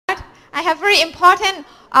I have very important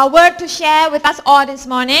word to share with us all this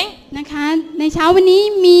morning. นะคะในเช้าวันนี้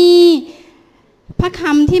มีพระค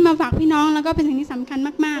ำที่มาฝากพี่น้องแล้วก็เป็นสิ่งที่สำคัญม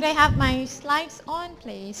าก Could I have my slides on,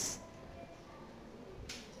 please?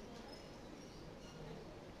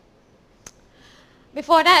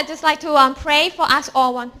 Before that, I'd just like to pray for us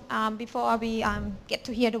all before we get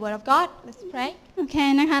to hear the word of God. Let's pray. ๆโอเค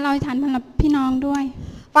นะคะเราอธิษฐานสำหรับพี่น้องด้วย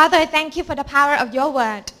Father, I thank you for the power of your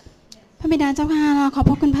word. พระบิดาเจ้าข้าเราขอบ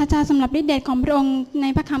พระคุณพระเจ้าสำหรับฤทธิ์เดชของพระองค์ใน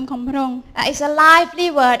พระคำของพระองค์ It's a lively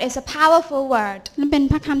word. It's a powerful word. มันเป็น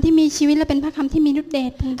พระคำที่มีชีวิตและเป็นพระคำที่มีฤทธิ์เด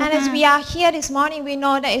ชพระเจ้า And as we are here this morning, we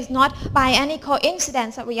know that it's not by any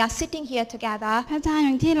coincidence that we are sitting here together. พระเจ้าอ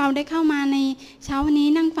ย่างที่เราได้เข้ามาในเช้าวันนี้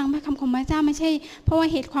นั่งฟังพระคำของพระเจ้าไม่ใช่เพราะว่า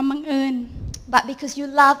เหตุความบังเอิญ But because you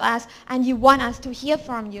love us and you want us to hear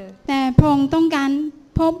from you. แต่พระองค์ต้องการ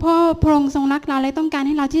พระองค์ทรงรักเราและต้องการใ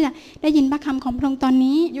ห้เราที่จะได้ยินพระคำของพระองค์ตอน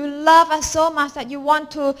นี้ You love us so much that you want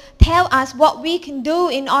to tell us what we can do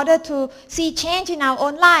in order to see change in our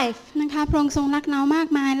own life. นะคะพระองค์ทรงรักเรามาก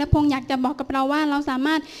มายและพระองค์อยากจะบอกกับเราว่าเราสาม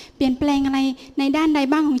ารถเปลี่ยนแปลงอะไรในด้านใด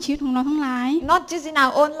บ้างของชีวิตของเราทั้งหลาย Not just in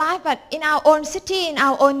our own life, but in our own city, in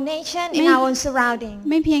our own nation, in our own surrounding.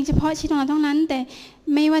 ไม่เพียงเฉพาะชีวิตของเราเท่านั้นแต่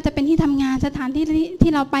ไม่ว่าจะเป็นที่ทำงานสถานที่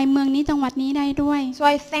ที่เราไปเมืองนี้จังหวัดนี้ได้ด้วย So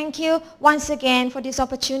I thank you once again for this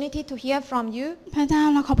opportunity to hear from you. พระเจ้า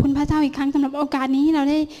เราขอบคุณพระเจ้าอีกครั้งสำหรับโอกาสนี้ที่เรา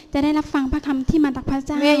จะได้รับฟังพระคำที่มาจากพระเ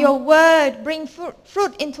จ้า May your word bring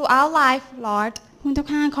fruit into our life, Lord. คุณเจ้า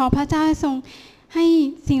ข้าขอพระเจ้าทรงให้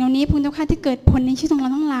สิ่งเหล่านี้คุณเจ้าข้าที่เกิดผลในชีวิตของเรา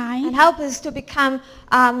ทั้งหลาย And help us to become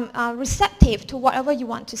receptive to whatever you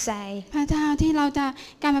want to say. พระเจ้าที่เราจะ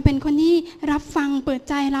กลายมาเป็นคนที่รับฟังเปิด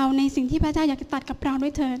ใจเราในสิ่งที่พระเจ้าอยากจะตัดกับเราด้ว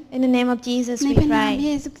ยเถิด In the name of Jesus ใน we พระนามพระ pray. เ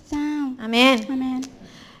ยซูเจ้า Amen. อาเมน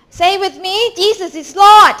Say with me, Jesus is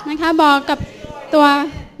Lord. นะคะบอกกับ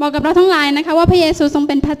เราทั้งหลายนะคะว่าพระเยซูทรง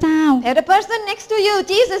เป็นพระเจ้า Tell the person next to you,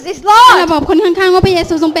 Jesus is เรา Lord. บอกคนข้างๆว่าพระเย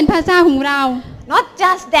ซูทรงเป็นพระเจ้าของเรา Not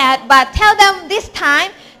just that, but tell them this time,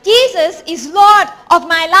 Jesus is Lord of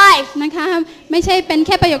my life. นะคะไม่ใช่เป็นแ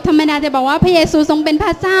ค่ประโยคธรรมดาแต่บอกว่าพระเยซูทรงเป็นพ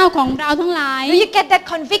ระเจ้าของเราทั้งหลาย Do you get that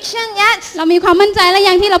conviction yet? เรามีความมั่นใจแล้ว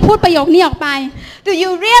ยังที่เราพูดประโยคนี้ออกไป Do you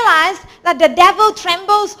realize that the devil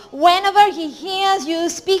trembles whenever he hears you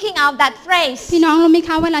speaking out that phrase? พี่น้องรู้ไหมค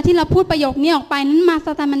ะเวลาที่เราพูดประโยคนี้ออกไปนั้นมาซ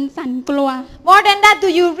าตานมันสั่นกลัว More than that, do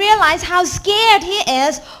you realize how scared he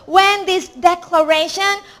is when this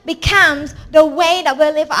declaration becomes the way that we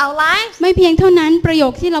live our lives? ไม่เพียงเท่านั้นประโย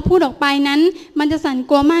คที่เราพูดออกไปนั้นมันจะสั่น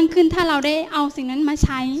กลัวมากขึ้นถ้าเราได้เอาสิ่งนั้นมาใ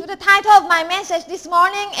ช้ So the title of my message this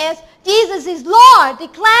morning is Jesus is Lord.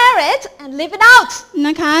 Declare it and live it out. น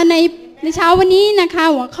ะคะในเช้าวันนี้นะคะ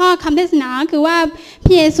หัวข้อคำเทศนาคือว่าพ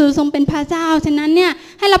ระเยซูทรงเป็นพระเจ้าฉะนั้นเนี่ย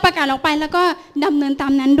ให้เราประกาศออกไปแล้วก็ดำเนินตา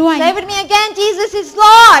มนั้นด้วย Say with me again, Jesus is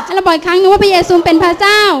Lord. ให้เราบอกอีกครั้งนึงว่าพระเยซูเป็นพระเ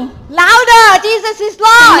จ้า Louder, Jesus is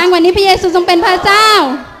ดัง Lord. กว่านี้พระเยซูทรงเป็นพระเจ้า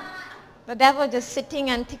The devil just sitting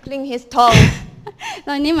and tickling his toes. ต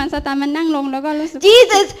อนนี้เหมือนซาตานมันนั่งลงแล้วก็รู้สึก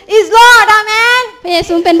Jesus is Lord. Amen. พระเย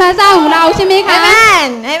ซูเป็นพระเจ้าของเราใช่ไหมคะ Amen.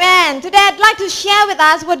 Amen. Today I'd like to share with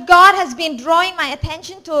us what God has been drawing my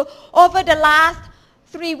attention to over the last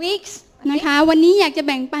 3 weeks. นะคะวันนี้อยากจะแ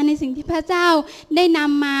บ่งปันในสิ่งที่พระเจ้าได้น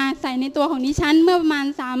ำมาใส่ในตัวของดิฉันเมื่อประมาณ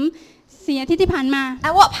4 อาทิตย์ที่ผ่านมา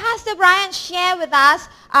And what Pastor Brian shared with us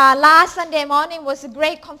last Sunday morning was a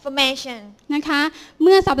great confirmation. นะคะเ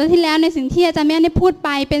มื่อสัปดาห์ที่แล้วในสิ่งที่อาจารย์แม่ได้พูดไป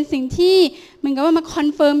เป็นสิ่งที่เหมือนกับว่ามาคอน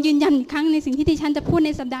เฟิร์มยืนยันอีกครั้งในสิ่งที่ดิฉันจะพูดใน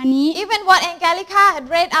สัปดาห์นี้ Even what Angelica had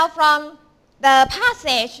read out from the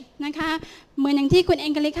passage นะคะเหมือนอย่างที่คุณเอ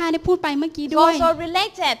งกาลิคาได้พูดไปเมื่อกี้ is ด้วย also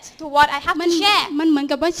related to what I have มัน to share. เหมือน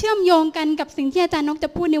กับว่าเชื่อมโยงกันกับสิ่งที่อาจารย์นกจะ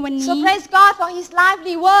พูดในวันนี้ So praise God for His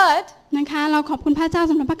lively word. นะคะเราขอบคุณพระเจ้า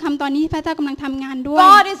สำหรับพระคำตอนนี้ที่พระเจ้ากำลังทำงานด้วย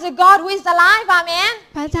God is a God who is alive. Amen.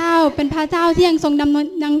 พระเจ้าเป็นพระเจ้าที่ยังทรง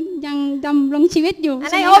ยังดำรงชีวิตอยู่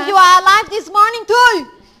And ใช่ I ไหม hope you คะ are alive this morning too.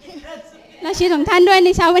 และชีวิตของท่านด้วยใน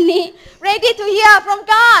เช้าวันนี้ Ready to hear from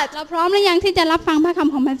God. เราพร้อมหรือยังที่จะรับฟังพระค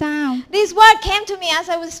ำของพระเจ้า This word came to me as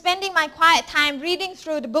I was spending my quiet time reading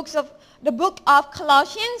through the book of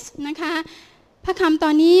Colossians. นะคะพระคำตอ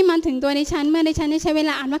นนี้มาถึงตัวดิฉันเมื่อดิฉันได้ใช้เวล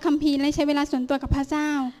าอ่านพระคัมภีร์และใช้เวลาส่วนตัวกับพระเจ้า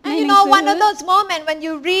And you know, one of those moments when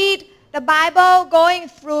you read the Bible going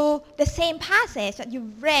through the same passage that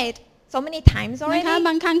you've read so many times นะคะ already. บ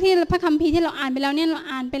างครั้งที่พระคัมภีร์ที่เราอ่านไปแล้วเนี่ยเรา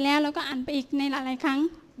อ่านไปแล้วแล้วก็อ่านไปอีกในหลายๆครั้ง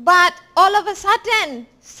But all of a sudden,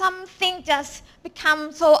 something just becomes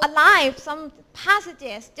so alive. Some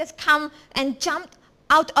passages just come and jump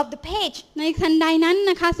out of the page. ในทันใดนั้น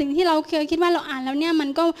นะคะสิ่งที่เราเคยคิดว่าเราอ่านแล้วเนี่ยมัน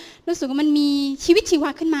ก็รู้สึกว่ามันมีชีวิตชีวา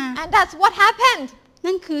ขึ้นมา And that's what happened.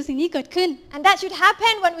 นั่นคือสิ่งที่เกิดขึ้น And that should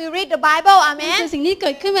happen when we read the Bible. นั่นคือ Amen. สิ่งที่เ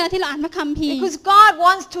กิดขึ้นเวลาที่เราอ่านพระคัมภีร์ Because God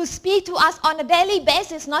wants to speak to us on a daily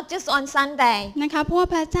basis, not just on Sunday. นะคะเพราะว่า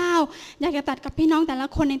พระเจ้าอยากจะตัดกับพี่น้องแต่ละ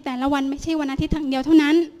คนในแต่ละวันไม่ใช่วันอาทิตย์ทางเดียวเท่า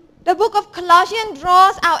นั้น The book of Colossians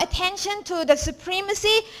draws our attention to the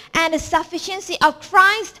supremacy and the sufficiency of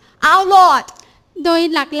Christ, our Lord. โดย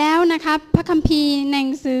หลักแล้วนะคะพระคัมภีร์ในห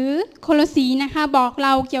นังสือโคโลสีนะคะบอกเร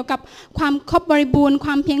าเกี่ยวกับความครบบริบูรณ์ค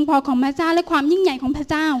วามเพียงพอของพระเจ้าและความยิ่งใหญ่ของพระ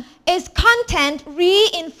เจ้า Its content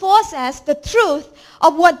reinforces the truth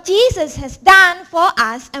of what Jesus has done for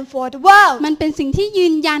us and for the world. มันเป็นสิ่งที่ยื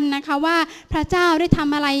นยันนะคะว่าพระเจ้าได้ท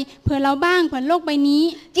ำอะไรเผื่อเราบ้างเผื่อโลกใบนี้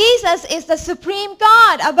Jesus is the supreme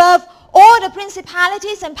God above all the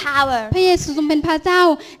principalities and power. พระเยซูทรงเป็นพระเจ้า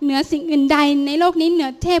เหนือสิ่งอื่นใดในโลกนี้เหนือ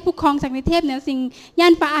เทพผู้ครองศักดิเทพเหนือสิ่งย่า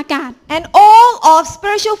นฟ้าอากาศ And all of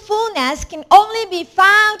spiritual fullness can only be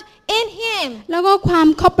found in Him. แล้วก็ความ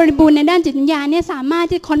ครบบริบูรณ์ในด้านจิตวิญญาณเนี่ยสามารถ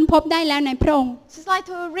ที่ค้นพบได้แล้วในพระองค์ Just like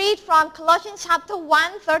to read from Colossians chapter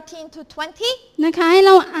 1, 13 to 20. นะคะให้เ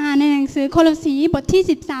ราอ่านในหนังสือโคโลสีบทที่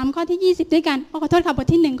13ข้อที่20ด้วยกันขอโทษค่ะบท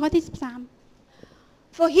ที่1ข้อที่13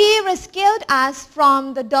 For He rescued us from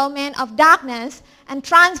the domain of darkness and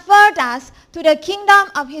transferred us to the kingdom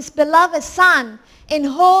of His beloved Son, in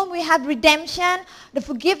whom we have redemption, the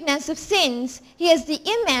forgiveness of sins. He is the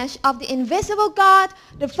image of the invisible God,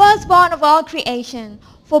 the firstborn of all creation.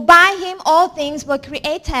 For by Him all things were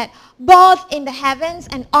created, both in the heavens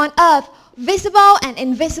and on earth, visible and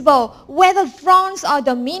invisible, whether thrones or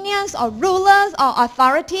dominions or rulers or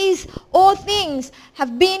authorities, all things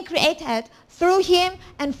have been created through Him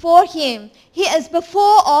and for Him. He is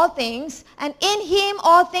before all things, and in Him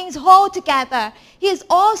all things hold together. He is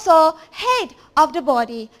also head of the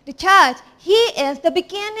body, the church. He is the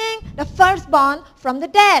beginning, the firstborn from the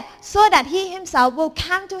dead, so that He Himself will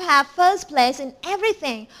come to have first place in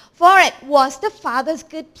everything. For it was the Father's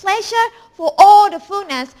good pleasure for all the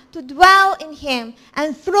fullness to dwell in Him,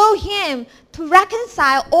 and through Him to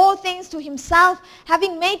reconcile all things to Himself,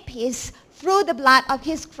 having made peace through the blood of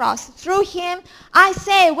His cross. Through Him, I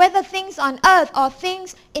say, whether things on earth or things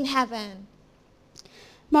in heaven.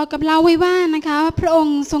 บอกกับเราไว้ว่านะคะว่าพระอง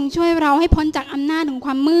ค์ทรงช่วยเราให้พ้นจากอำนาจของค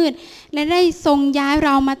วามมืดและได้ทรงย้ายเร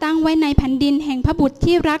ามาตั้งไว้ในแผ่นดินแห่งพระบุตร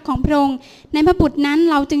ที่รักของพระองค์ในพระบุตรนั้น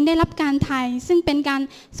เราจึงได้รับการไถ่ซึ่งเป็นการ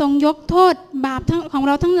ทรงยกโทษบาปของเ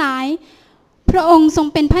ราทั้งหลายพระองค์ทรง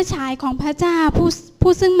เป็นพระฉายของพระเจ้า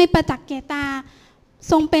ผู้ซึ่งไม่ประจักษ์แก่ตา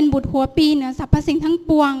ทรงเป็นบุตรหัวปีเหนือสรรพสิ่งทั้ง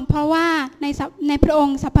ปวงเพราะว่าในพระอง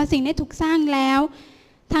ค์สรรพสิ่งได้ถูกสร้างแล้ว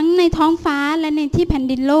ทั้งในท้องฟ้าและในที่แผ่น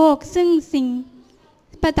ดินโลกซึ่งสิ่ง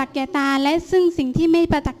ประจักษ์แก่ตาและซึ่งสิ่งที่ไม่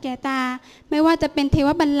ประจักษ์แก่ตาไม่ว่าจะเป็นเทว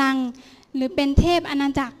บัลลังก์หรือเป็นเทพอาณา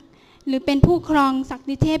จักรหรือเป็นผู้ครองศัก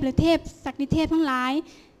ดิเทพหรือเทพศักดิเทพทั้งหลาย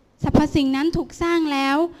สรรพสิ่งนั้นถูกสร้างแล้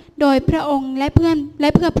วโดยพระองค์และเ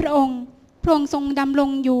พื่อพระองค์ทรงดำรง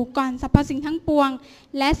อยู่ก่อนสรรพสิ่งทั้งปวง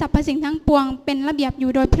และสรรพสิ่งทั้งปวงเป็นระเบียบอ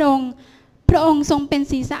ยู่โดยพระองค์ทรงเป็น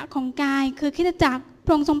ศีรษะของกายคือคริสตจักรพ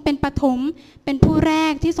ระองค์ทรงเป็นปฐมเป็นผู้แร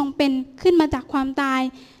กที่ทรงเป็นขึ้นมาจากความตาย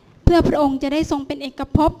เพื่อพระองค์จะได้ทรงเป็นเอก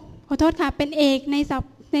ภพขอโทษค่ะเป็นเอกในส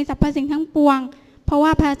รรพสิ่งทั้งปวงเพราะว่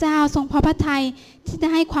าพระเจ้าทรงพระทัยที่จะ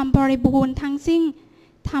ให้ความบริบูรณ์ทั้งสิ้น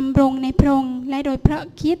ทำรงในพระองค์และโดยพระ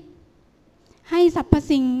คิดให้สรรพ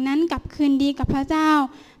สิ่งนั้นกลับคืนดีกับพระเจ้า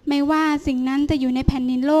ไม่ว่าสิ่งนั้นจะอยู่ในแผ่น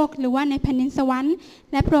ดินโลกหรือว่าในแผ่นดินสวรรค์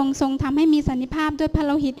และพระองค์ทรงทำให้มีสันติภาพด้วยพระโ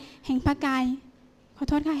ลหิตแห่งพระกายขอ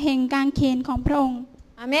โทษค่ะแห่งกางเขนของพระองค์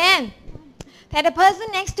Amen. That the person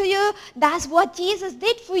next to you, that's what Jesus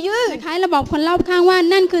did for you. นะคะเราบอกคนรอบข้างว่า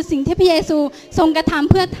นั่นคือสิ่งที่พระเยซูทรงกระทำ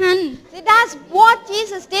เพื่อท่าน That's what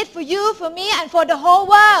Jesus did for you, for me, and for the whole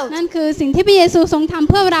world. นั่นคือสิ่งที่พระเยซูทรงทำ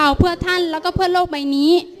เพื่อเราเพื่อท่านแล้วก็เพื่อโลกใบ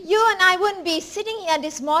นี้ You and I wouldn't be sitting here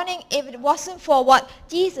this morning if it wasn't for what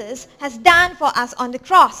Jesus has done for us on the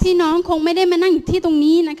cross. พี่น้องคงไม่ได้มานั่งอยู่ที่ตรง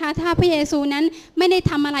นี้นะคะถ้าพระเยซูนั้นไม่ได้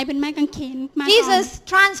ทำอะไรเป็นไม้กางเขนมาก่อน Jesus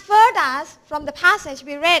transferred us from the passage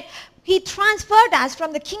we read. He transferred us from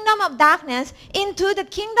the kingdom of darkness into the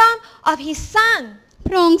kingdom of His Son. พ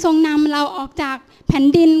ระองค์ทรงนำเราออกจากแผ่น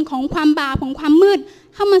ดินของความบาปของความมืด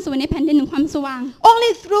เข้ามาสู่ในแผ่นดินของความสว่าง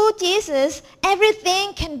Only through Jesus everything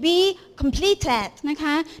can be completed. นะค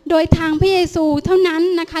ะโดยทางพระเยซูเท่านั้น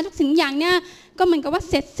นะคะทุกสิ่งอย่างเนี่ยก็เหมือนกับว่า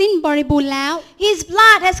เสร็จสิ้นบริบูรณ์แล้ว His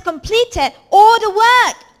blood has completed all the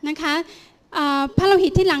work. นะคะพระโลหิ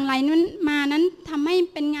ตที่หลั่งไหลนั้นมานั้นทำให้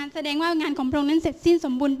เป็นงานแสดงว่างานของพระองค์นั้นเสร็จสิ้นส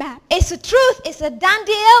มบูรณ์แบบ It's the truth. It's a done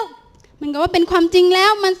deal. มันก็ว่าเป็นความจริงแล้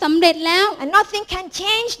วมันสำเร็จแล้ว And nothing can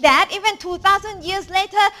change that. Even 2,000 years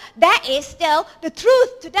later, that is still the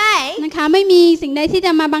truth today. นะคะไม่มีสิ่งใดที่จ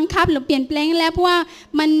ะมาบังคับหรือเปลี่ยนแปลงแล้วเพราะว่า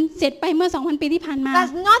มันเสร็จไปเมื่อ 2,000 ปีที่ผ่านมา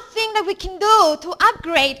There's nothing that we can do to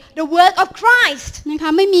upgrade the work of Christ. นะคะ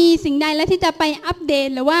ไม่มีสิ่งใดแล้วที่จะไปอัปเดต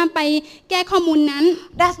หรือว่าไปแก้ข้อมูลนั้น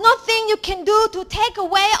There's nothing you can do to take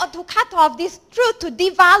away or to cut off this truth, to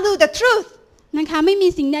devalue the truth. นะคะไม่มี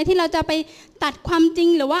สิ่งใดที่เราจะไปตัดความจริง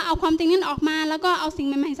หรือว่าเอาความจริงนั้นออกมาแล้วก็เอาสิ่งใ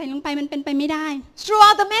หม่ๆใส่ลงไปมันเป็นไปไม่ได้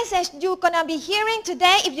Throughout the message you're gonna be hearing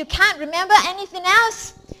today, if you can't remember anything else,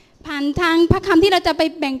 ผ่านทางพระคำที่เราจะไป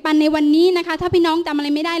แบ่งปันในวันนี้นะคะถ้าพี่น้องจำอะไร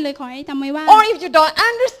ไม่ได้เลยขอให้จำไว้ว่า or if you don't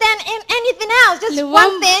understand anything else, หรือ just ว่า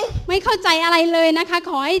one thing, ไม่เข้าใจอะไรเลยนะคะ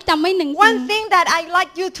ขอให้จำไว้หนึ่งสิ่ง one thing that I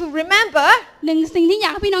like you to remember หนึ่งสิ่งที่อยา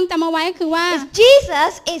กให้พี่น้องจำเอาไว้ก็คือว่า is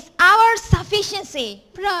Jesus is our sufficiency.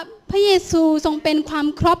 พระเยซูทรงเป็นความ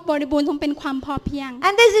ครบบริบูรณ์ทรงเป็นความพอเพียง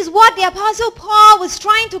And this is what the Apostle Paul was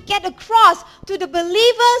trying to get across to the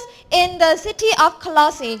believers in the city of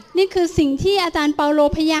Colossae. นี่คือสิ่งที่อาจารย์เปาโล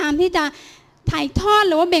พยายามที่จะถ่ายทอด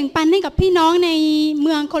หรือว่าแบ่งปันให้กับพี่น้องในเ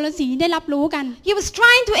มืองโคโลสีได้รับรู้กัน He was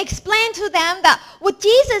trying to explain to them that what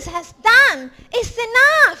Jesus has done is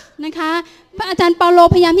enough. นะคะอาจารย์เปาโล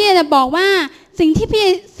พยายามที่จะบอกว่าสิ่งที่พร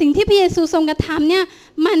ะเยซูทรงกระทำเนี่ย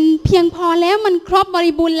มันเพียงพอแล้วมันครบบ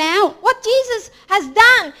ริบูรณ์แล้ว What Jesus has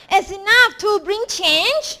done is enough to bring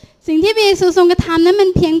change. สิ่งที่พระเยซูทรงกระทำนั้นมัน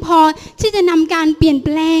เพียงพอที่จะนำการเปลี่ยนแป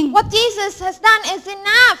ลง What Jesus has done is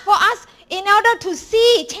enough for us in order to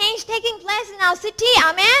see change taking place in our city.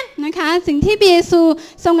 Amen. นะคะสิ่งที่พระเยซู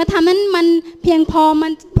ทรงกระทำนั้นมันเพียงพอมั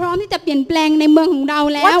นพร้อมที่จะเปลี่ยนแปลงในเมืองของเรา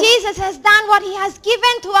แล้ว What Jesus has done, what He has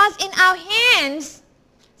given to us in our hands,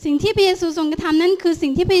 สิ่งที่พระเยซูทรงกระทำนั้นคือสิ่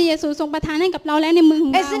งที่พระเยซูทรงประทานให้กับเราและในมือขอ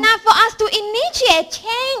งเรา is enough for us to initiate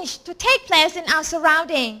change to take place in our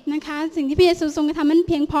surrounding. นะคะสิ่งที่พระเยซูทรงกระทำนั้นเ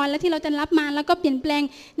พียงพอและที่เราจะรับมาแล้วก็เปลี่ยนแปลง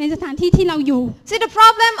ในสถานที่ที่เราอยู่ See, the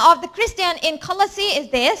problem of the Christian in Colossae is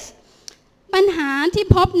this. ปัญหาที่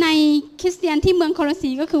พบในคริสเตียนที่เมืองโคโล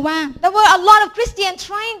สีก็คือว่า There were a lot of Christians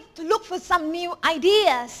trying to look for some new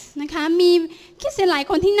ideas. นะคะมีคริสเตียนหลาย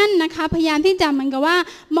คนที่นั่นนะคะพยายามที่จะเหมือนกับว่า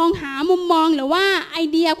มองหามุมมองหรือว่าไอ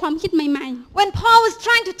เดียความคิดใหม่ๆ When Paul was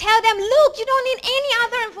trying to tell them, look, you don't need any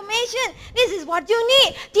other information. This is what you need.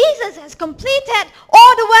 Jesus has completed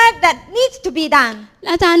all the work that needs to be done.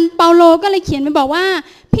 อาจารย์เปาโลก็เลยเขียนไปบอกว่า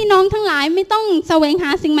พี่น้องทั้งหลายไม่ต้องแสวงหา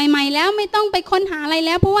สิ่งใหม่ๆแล้วไม่ต้องไปค้นหาอะไรแ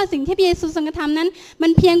ล้วเพราะว่าสิ่งที่พระเยซูทรงกระทำนั้นมั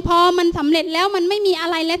นเพียงพอมันสำเร็จแล้วมันไม่มีอะ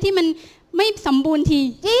ไรแล้วที่มันไม่สมบูรณ์ที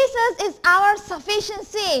Jesus is our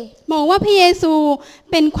sufficiency. บอกว่าพระเยซู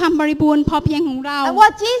เป็นความบริบูรณ์พอเพียงของเรา And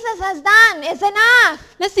what Jesus has done is enough.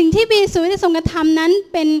 และสิ่งที่พระเยซูได้ทรงกระทำนั้น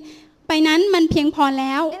เป็นไปนั้นมันเพียงพอแ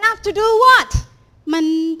ล้ว Enough to do what? มัน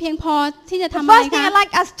เพียงพอที่จะ The ทำอะไร first thing คะ I'd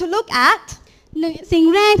like us to look at, สิ่ง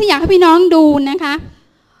แรกที่อยากให้พี่น้องดูนะคะ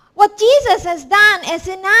what Jesus has done is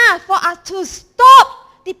enough for us to stop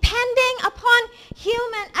depending upon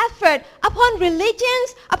human effort, upon religions,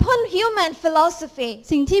 upon human philosophy.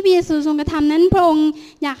 สิ่งที่พระเยซูทรงกระทำนั้นพระองค์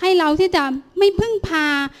อยากให้เราที่จะไม่พึ่งพา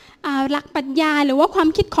หลักปรัชญาหรือว่าความ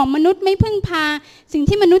คิดของมนุษย์ไม่พึ่งพาสิ่ง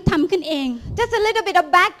ที่มนุษย์ทำขึ้นเอง Just a little bit of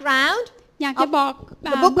background. อยากจะบอก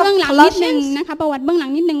the book of เบื้องหลังนิดนึง Colossians นะคะประวัติเบื้องหลั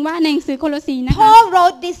งนิดนึงว่าในหนังสือโคโลสีนะคะ Paul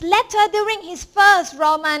wrote this letter during his first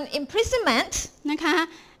Roman imprisonment. นะคะ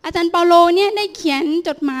อาจารย์เปาโลเนี่ยได้เขียนจ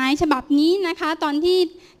ดหมายฉบับนี้นะคะตอนที่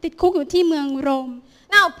ติดคุกอยู่ที่เมืองโรม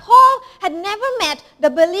Now, Paul had never met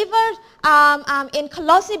the believers in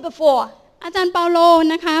Colossae before. อาจารย์เปาโล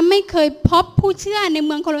นะคะไม่เคยพบผู้เชื่อในเ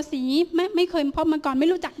มืองโคโลสีไม่เคยพบมาก่อนไม่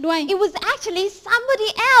รู้จักด้วย It was actually somebody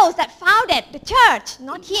else that founded the church,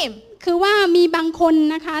 not him. คือว่ามีบางคน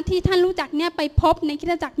นะคะที่ท่านรู้จักเนี่ยไปพบในคริส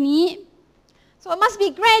ตจักรนี้ So it must be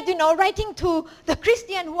great, writing to the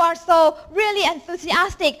Christian who are so really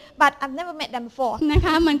enthusiastic, but I've never met them before. นะค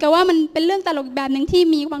ะเหมือนกับว่ามันเป็นเรื่องตลกแบบหนึ่งที่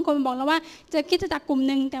มีบางคนบอกเราว่าเจอคริสตจักรกลุ่ม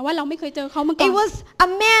หนึ่งแต่ว่าเราไม่เคยเจอเขามาก่อน It was a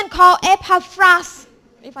man called Epaphras,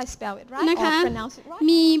 if I spell it right นะคะ or pronounce it right.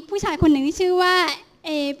 มีผู้ชายคนหนึ่งที่ชื่อว่าเอ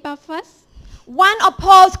ปาฟัส One of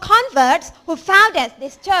Paul's converts who founded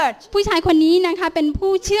this church. ผู้ชายคนนี้นะคะเป็น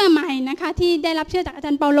ผู้เชื่อใหม่นะคะที่ได้รับเชื่อจากอาจ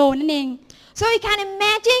ารย์เปาโลนั่นเอง So you can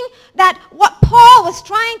imagine that what Paul was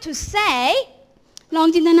trying to say ลอง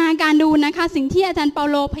จินตนาการดูนะคะสิ่งที่อาจารย์เปา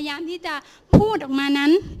โลพยายามที่จะพูดออกมานั้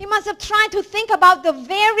น he must have tried to think about the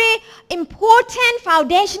very important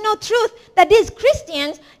foundational truth that these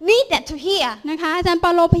Christians needed to hear. นะคะอาจารย์เป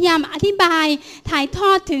าโลพยายามอธิบายถ่ายท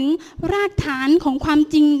อดถึงรากฐานของความ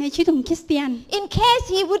จริงในชีวิตของคริสเตียน In case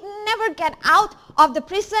he would never get out of the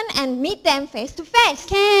prison and meet them face to face.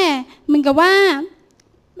 แค่เหมือนกับว่า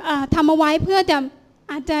ทำเอาไว้เพื่อจะ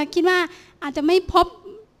อาจจะคิดว่าอาจจะไม่พบ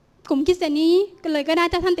กลุ่มคริสเตียนนี้ก็เลยก็ได้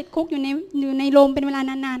ถ้าท่านติดคุกอยู่ในโรมเป็นเวลา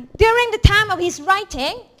นาน During the time of his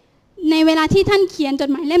writing, ๆในเวลาที่ท่านเขียนจด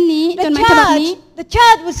หมายเล่มนี้จดหมายฉบับนี้ the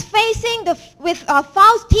church was facing with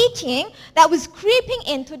false teaching that was creeping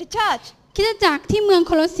into the church. คริสตจักรที่เมืองโ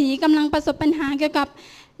คโลสีกำลังประสบปัญหาเกี่ยวกับ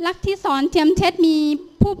ลัทธิสอนเทียมเท็จมี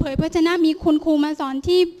ผู้เผยพระวจนะมีคุณครูมาสอน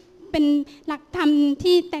ที่เป็นหลักธรรม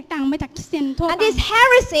ที่แตกต่างไปจากคริสเตียนทั่ว And ไป this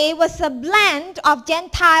heresy was a blend of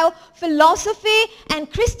Gentile philosophy and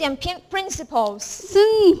Christian principles. ซึ่ง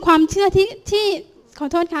ความเชื่อที่ขอ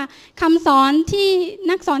โทษค่ะคำสอนที่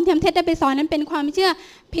นักสอนเทียมเท็จได้ไปสอนนั้นเป็นความเชื่อ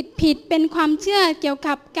ผิดเป็นความเชื่อเกี่ยว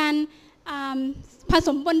กับการผส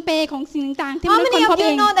มปนเปของสิ่งต่างๆที่ม How นุษย์ many ค้นพ of บเอ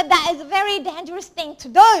you ง know that that is a very dangerous thing to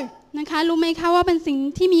do? นะคะรู้ไหมคะว่าเป็นสิ่ง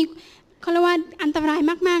ที่มีเขาเรียกว่าอันตราย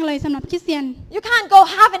มากๆเลยสำหรับคริสเตียน You can't go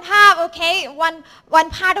half and half, okay? One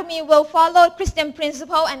part of me will follow Christian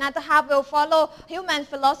principle, another half will follow human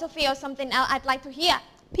philosophy or something else I'd like to hear.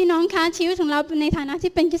 พี่น้องคะชีวิตของเราในฐานะ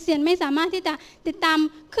ที่เป็นคริสเตียนไม่สามารถที่จะติดตาม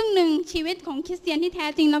ครึ่งหนึ่งชีวิตของคริสเตียนที่แท้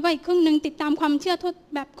จริงแล้วก็อีกครึ่งหนึ่งติดตามความเชื่อทุก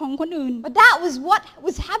แบบของคนอื่น But that was what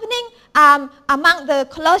was happening among the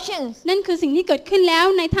Colossians. นั่นคือสิ่งที่เกิดขึ้นแล้ว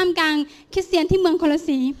ในท่ามกลางคริสเตียนที่เมืองโคโล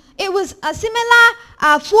สี It was a similar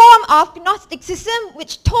form of Gnosticism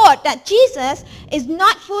which taught that Jesus is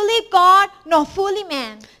not fully God nor fully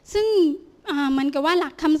man. ซึ่งเหมือนกับว่าหลั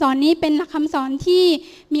กคำสอนนี้เป็นหลักคำสอนที่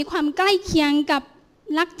มีความใกล้เคียงกับ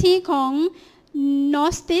ลัทธิของโน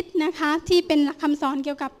สติสนะคะที่เป็นหลักคำสอนเ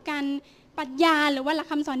กี่ยวกับการปรัชญาหรือว่าหลัก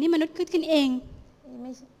คำสอนที่มนุษย์คิดขึ้นเอง ไ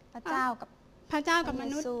ม่ใช่พระเจ้ากับ พระเจ้ากับม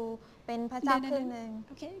นุษย์ เป็นพระเจ้าครึ่งหนึ่ง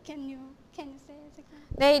Okay, can you say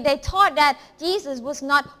it? They taught that Jesus was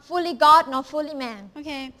not fully God nor fully man. โอเ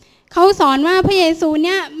คเขาสอนว่าพระเยซูเ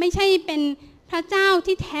นี่ยไม่ใช่เป็นพระเจ้า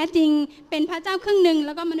ที่แท้จริงเป็นพระเจ้าครึ่งหนึ่งแ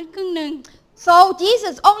ล้วก็มนุษย์ครึ่งหนึ่ง So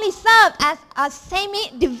Jesus only served as a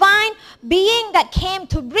semi-divine being that came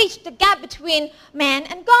to bridge the gap between man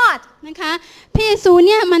and God. นะคะพระเยซูเ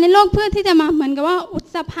นี่ยมาในโลกเพื่อที่จะมาเหมือนกับว่าอุด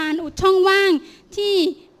สะพานอุดช่องว่าง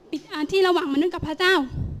ที่ระหว่างมนุษย์กับพระเจ้า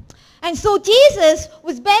And so Jesus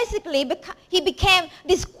was basically, he became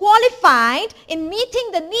disqualified in meeting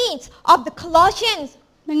the needs of the Colossians.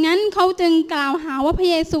 ดังนั้นเขาจึงกล่าวหาว่าพระ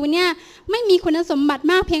เยซูเนี่ยไม่มีคุณสมบัติ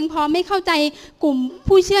มากเพียงพอไม่เข้าใจกลุ่ม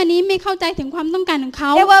ผู้เชื่อนี้ไม่เข้าใจถึงความต้องการของเข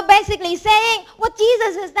า They were basically saying, what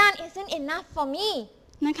Jesus has done isn't enough for me.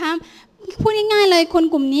 นะคะพูดง่ายๆเลยคน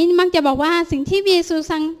กลุ่มนี้มักจะบอกว่าสิ่งที่พระเยซู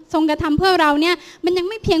ทรงกระทำเพื่อเราเนี่ยมันยัง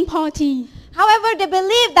ไม่เพียงพอที However, they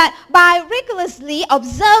believe that by rigorously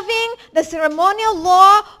observing the ceremonial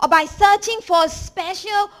law or by searching for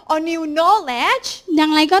special or new knowledge, อย่า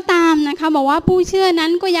งไรก็ตามนะคะบอกว่าผู้เชื่อนั้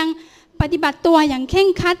นก็ยังปฏิบัติตัวอย่างเคร่ง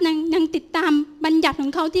ครัดยังติดตามบัญญัติขอ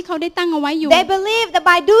งเขาที่เขาได้ตั้งเอาไว้อยู่ they believe that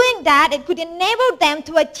by doing that, it could enable them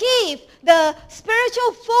to achieve the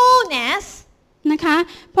spiritual fullness. นะคะ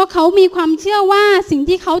เพราะเขามีความเชื่อว่าสิ่ง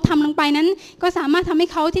ที่เขาทำลงไปนั้นก็สามารถทำให้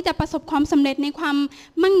เขาที่จะประสบความสำเร็จในความ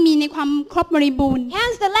มั่งมีในความครบบริบูรณ์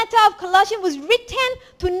Hence, the letter of Colossians was written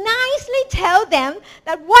to nicely tell them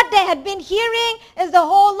that what they had been hearing is the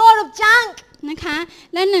whole lot of junk. นะคะ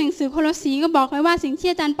และหนังสือโคโลสีก็บอกไว้ว่าสิ่งที่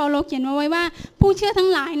อาจารย์เปาโลเขียนไว้ว่าผู้เชื่อทั้ง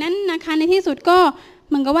หลายนั้นนะคะในที่สุดก็เ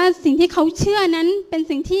หมือนกับว่าสิ่งที่เขาเชื่อนั้นเป็น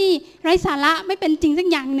สิ่งที่ไร้สาระไม่เป็นจริงสัก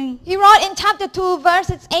อย่างหนึ่ง He wrote in chapter 2,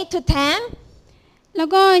 verses 8 to 10, แล้ว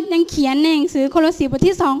ก็ยังเขียนในหนังสือโคโลสีบท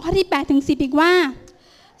ที่2ข้อที่8ถึง10อีกว่า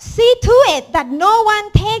See to it that no one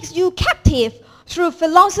takes you captive through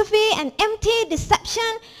philosophy and empty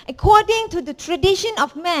deception according to the tradition of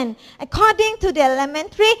men, according to the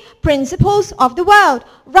elementary principles of the world,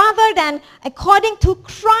 rather than according to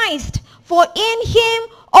Christ. For in him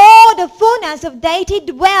all the fullness of deity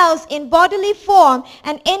dwells in bodily form,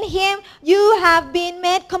 and in him you have been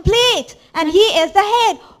made complete, and he is the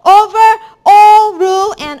head over all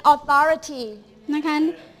rule and authority. นะคะ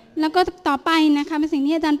แล้วก็ต่อไปนะคะเป็นสิ่ง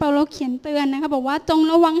ที่อาจารย์เปาโลเขียนเตือนนะคะบอกว่าจง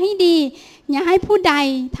ระวังให้ดีอย่าให้ผู้ใด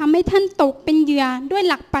ทำให้ท่านตกเป็นเหยื่อด้วย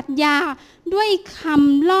หลักปรัชญาด้วยค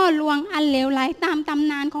ำล่อลวงอันเลวไหลตามต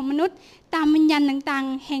ำนานของมนุษย์ตามวิญญาณต่าง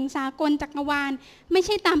ๆแห่งสากลจักรวาลไม่ใ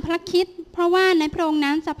ช่ตามพระคริสต์เพราะว่าในพระองค์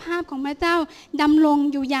นั้นสภาพของพระเจ้าดำรง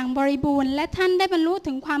อยู่อย่างบริบูรณ์และท่านได้บรรลุ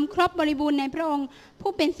ถึงความครบบริบูรณ์ในพระองค์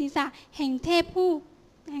ผู้เป็นศีรษะแห่งเทพ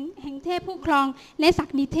ผู้ครองและศัก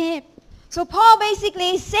ดิเทพSo Paul basically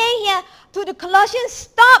is saying here to the Colossians,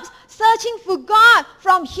 stop searching for God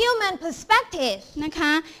from human perspective. นะค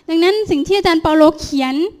ะดังนั้นสิ่งที่อาจารย์เปาโลเขีย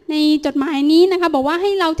นในจดหมายนี้นะคะบอกว่าใ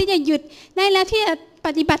ห้เราที่จะหยุดได้แล้วที่จะ ป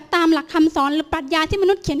ฏิบัติตามหลักคำสอนหรือปรัชญาที่ม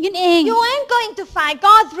นุษย์เขียนขึ้นเอง You ain't going to find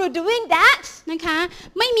God through doing that. นะคะ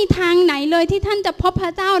ไม่มีทางไหนเลยที่ท่านจะพบพร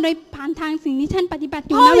ะเจ้าโดยผ่านทางสิ่งที่ท่านปฏิบัติอ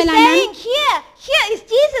ยู่ณ Paul เว is ลานั้น saying here is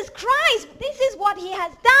Jesus Christ. This is what he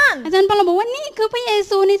has done. อาจารย์เปาโลบอกว่านี่คือพระเย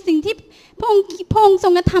ซูในสิ่งที่พระองค์ทร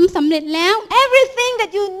งกระทำสำเร็จแล้ว Everything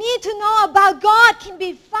that you need to know about God can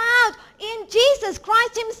be found in Jesus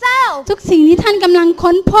Christ himself. ทุกสิ่งที่ท่านกำลัง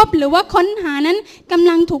ค้นพบหรือว่าค้นหานั้นกำ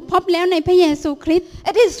ลังถูกพบแล้วในพระเยซูคริสต์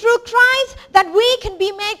It is through Christ that we can be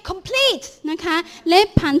made complete. นะคะและ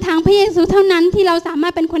ผ่านทางพระเยซูเท่านั้นที่เราสามาร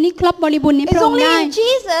ถเป็นคนที่ครบบริบูรณ์ในพ It's ระองค์ only ได้ in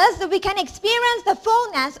Jesus that we can experience the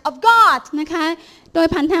fullness of God. นะคะโดย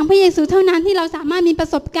ผ่านทางพระเยซูเท่านั้นที่เราสามารถมีประ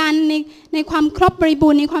สบการณ์ในความครบบริบู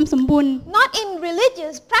รณ์ในความสมบูรณ์ Not in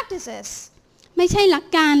religious practices. ไม่ใช่หลัก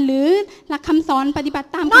การหรือหลักคำสอนปฏิบัติ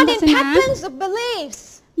ตาม Not คำศา in สนา patterns of beliefs.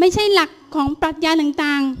 ไม่ใช่หลักของปรัชญา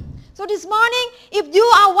ต่าง So this morning, if you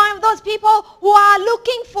are one of those people who are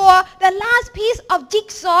looking for the last piece of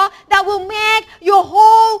jigsaw that will make your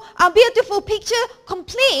whole beautiful picture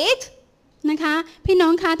complete, ๆนะคะพี่น้อ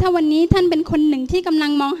งคะถ้าวันนี้ท่านเป็นคนหนึ่งที่กำลั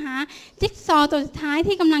งมองหาจิ๊กซอว์ตัวสุดท้าย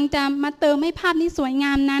ที่กำลังจะมาเติมให้ภาพนี้สวยง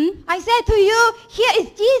ามนั้น I say to you, here is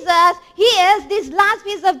Jesus. He is this last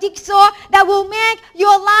piece of jigsaw that will make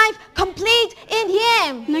your life complete in Him.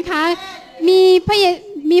 นะคะมีพร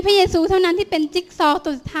ะเยซูเท่านั้นที่เป็นจิ๊กซอว์ตั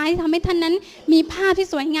วสุดท้ายที่ทำให้ท่านนั้นมีภาพที่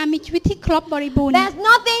สวยงามมีชีวิตที่ครบบริบูรณ์ There's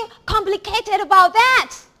nothing complicated about that.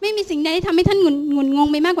 ไม่มีสิ่งใดที่ทำให้ท่านหงุนงง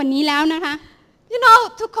ไปมากกว่านี้แล้วนะคะ You know,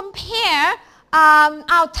 to compare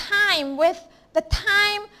our time with the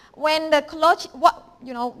time when the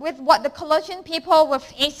with what the Colossian people were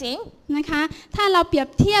facing. นะคะถ้าเราเปรียบ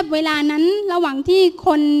เทียบเวลานั้นระหว่างที่ค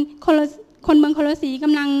นเมืองโคโลสีก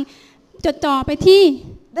ำลังจดจ่อไปที่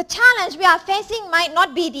The challenge we are facing might not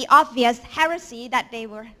be the obvious heresy that they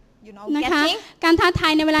were, นะคะ getting. การท้าทา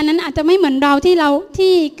ยในเวลานั้นอาจจะไม่เหมือนเราที่เขา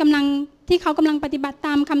กำลังปฏิบัติต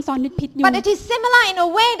ามคำสอนผิดๆอยู่ But it is similar in a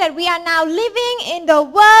way that we are now living in the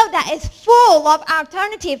world that is full of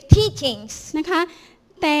alternative teachings. นะคะ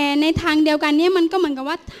แต่ในทางเดียวกันเนี่ยมันก็เหมือนกับ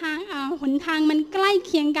ว่าหนทางมันใกล้เ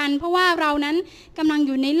คียงกัน เพราะว่าเรานั้นกำลังอ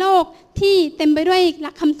ยู่ในโลกที่เต็มไปด้วยห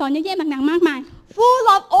ลักคำสอนเยอะแยะต่างๆมากมาย Full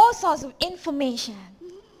of all sorts of information.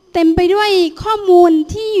 เต็มไปด้วยข้อมูล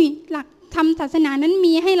ที่หลักธรรมศาสนานั้น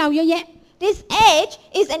มีให้เราเยอะแยะ This age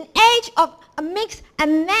is an age of a mix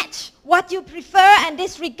and match what you prefer and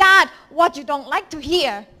disregard what you don't like to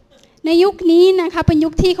hear. ในยุคนี้นะคะเป็นยุ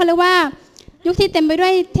คที่เขาเรียกว่ายุคที่เต็มไปด้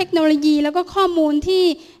วยเทคโนโลยีแล้วก็ข้อมูลที่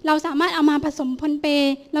เราสามารถเอามาผสมปนเป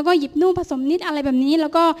แล้วก็หยิบนู่นผสมนิดอะไรแบบนี้แล้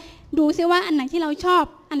วก็ดูซิว่าอันไหนที่เราชอบ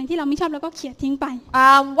อันไหนที่เราไม่ชอบแล้วก็เขี่ยทิ้งไป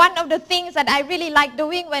One of the things that I really like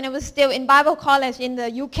doing when I was still in Bible college in the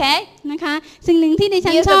UK นะคะสิ่งหนึ่งที่ดิ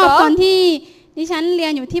ฉัน Years ชอบ ago ตอนที่ดิฉันเรีย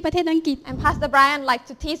นอยู่ที่ประเทศอังกฤษ and Pastor Brian liked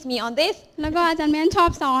to tease me on this. แล้วก็อาจารย์แมนชอ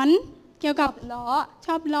บสอนเกี่ยวกับ Law. ช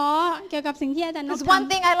อบล้อเกี่ยวกับสิ่งที่อาจารย์นก There's ท one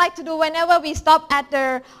thing I like to do whenever we stop at the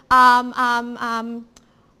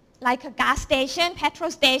like a gas station,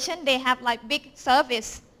 petrol station. They have like big service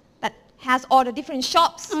that has all the different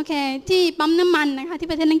shops. ำโอเคที่ปั๊มน้ำมันนะคะที่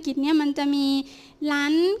ประเทศอังกฤษเนี่ยมันจะมีร้า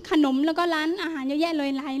นขนมแล้วก็ร้านอาหารเยอะแยะเลย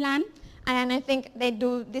หลายร้าน And I think they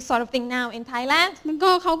do this sort of thing now in Thailand. แล้วก็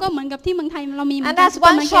เขาก็เหมือนกับที่เมืองไทยเรามีเหมือ And นกัน that's ซุปเปอ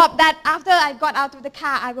ร์ one มาร์เก็ต shop that after I got out of the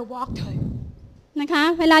car, I will walk to. นะคะ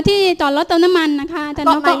เวลาที่จอดรถเติมน้ำมันนะคะอาจารย์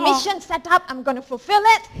น Got กก็ my mission set up. I'm going to fulfill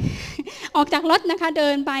it. ออกจากรถนะคะเดิ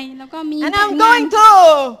นไปแล้วก็มี And แผ I'm นงาน going to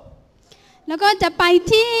แล้วก็จะไป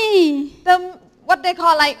ที่ the what they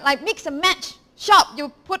call like mix and match shop. You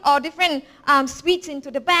put all different sweets into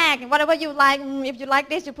the bag and whatever you like. If you like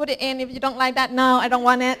this, you put it in. If you don't like that, no, I don't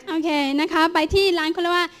want it. โอเคนะคะไปที่ร้านเขาเรี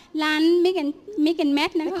ยกว่าร้าน Mix and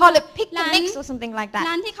Match นะ They คะ call it pick the ร้าน mix or something like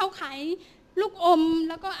ร้าน that. ที่เขาขายลูกอม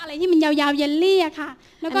แล้วก็อะไรที่มันยาวๆเยลลี่อะค่ะ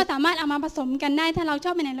แล้วก็สามารถเอามาผสมกันได้ถ้าเราช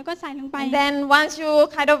อบไปไหนแล้วก็ใส่ลงไป And then once you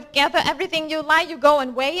kind of gather everything you like, you go and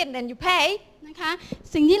weigh it and then you pay. นะคะ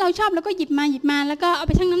สิ่งที่เราชอบแล้วก็หยิบมาแล้วก็เอาไ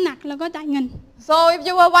ปชั่งน้ำหนักแล้วก็จ่ายเงิน So if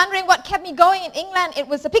you were wondering what kept me going in England, it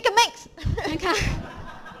was the pick and mix. นะคะ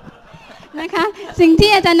นะคะสิ่งที่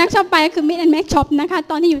อาจารย์นักชอบไปก็คือ Mix and Match Shop นะคะ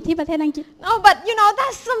ตอนที่อยู่ที่ประเทศอังกฤษ No, but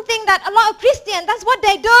that's something that a lot of Christians, that's what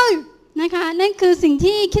they do. นะคะนั่นคือสิ่ง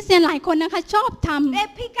ที่คริสเตียนหลายคนนะคะชอบทำ They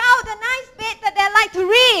pick out the nice bit that they like to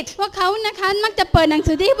read. พวกเขานะคะมักจะเปิดหนัง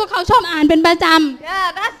สือที่พวกเขาชอบอ่านเป็นประจ Yeah,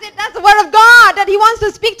 that's it. That's the word of God that He wants to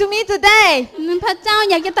speak to me today. ำพระเจ้า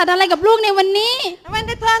อยากจะตัดอะไรกับลูกในวันนี้ And when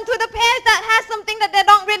they turn to the page that has something that they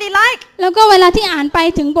don't really like, แล้วก็เวลาที่อ่านไป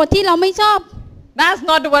ถึงบทที่เราไม่ชอบ that's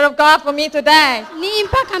not the word of God for me today. นี่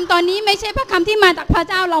พระคำตอนนี้ไม่ใช่พระคำที่มาจากพระ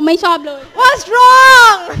เจ้าเราไม่ชอบเลย What's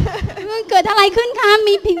wrong? มันเกิดอะไรขึ้นคะ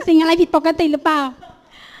มีสิ่งอะไรผิดปกติหรือเปล่า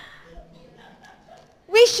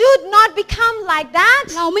We should not become like that.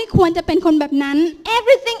 เราไม่ควรจะเป็นคนแบบนั้น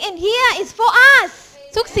Everything in here is for us.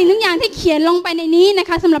 ทุกสิ่งทุกอย่างที่เขียนลงไปในนี้นะ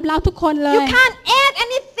คะสำหรับเราทุกคนเลย You can't add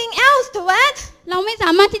anything else to it. เราไม่ส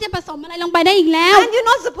ามารถที่จะผสมอะไรลงไปได้อีกแล้ว And you're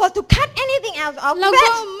not supposed to cut anything else out เรา of ก็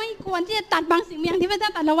it. ไม่ควรที่จะตัดบางสิ่งบางอย่างที่พระเจ้า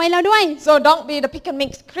ตัดเราไว้แล้วด้วย So don't be the pick and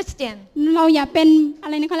mix Christian. เราอย่าเป็นอะ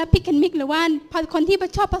ไรนะคะแล้วพิกแอนมิกหรือว่าคนที่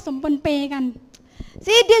ชอบผสมปนเปกัน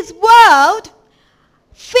See, this world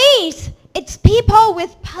feeds its people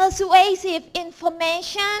with persuasive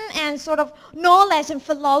information and sort of knowledge and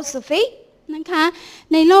philosophy. นะคะ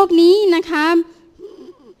ในโลกนี้นะคะ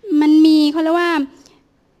มันมีเขาเรียกว่า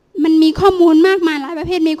มันมีข้อมูลมากมายหลายประเ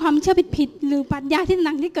ภทมีความเชื่อผิดๆหรือปรัชญาที่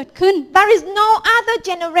ต่างๆที่เกิดขึ้น There is no other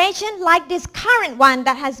generation like this current one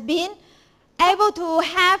that has been able to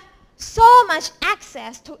have so much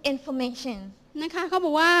access to information. นะคะเขาบ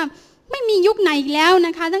อกว่าไม่มียุคไหนอีกแล้วน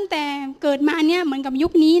ะคะตั้งแต่เกิดมาเนี่ยเหมือนกับยุ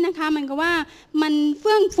คนี้นะคะเหมือนกับว่ามันเ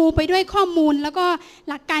ฟื่องฟูไปด้วยข้อมูลแล้วก็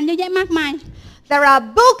หลักการเยอะแยะมากมาย There are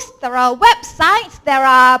books, there are websites, there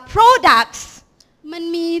are products มัน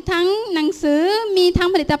มีทั้งหนังสือมีทั้ง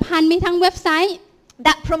ผลิตภัณฑ์มีทั้งเว็บไซต์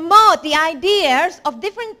that promote the ideas of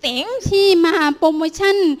different things. ที่มาโปรโม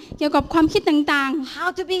ชั่นเกี่ยวกับความคิดต่าง How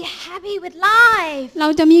to be happy with life. ๆเรา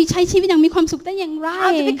จะมีใช้ชีวิตอย่างมีความสุขได้อย่างไร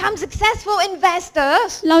How to become successful investors.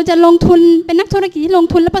 เราจะลงทุนเป็นนักธุรกิจที่ลง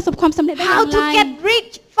ทุนและประสบความสำเร็จได้อ How ย่างไร to get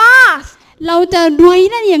rich fast. เราจะรวย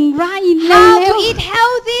ได้อย่างไรเร็ How ว to eat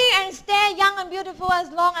healthy and stay young and beautiful as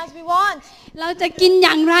long as we want. ๆเราจะกินอ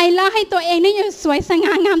ย่างไรแล้วให้ตัวเองได้อยู่สวยส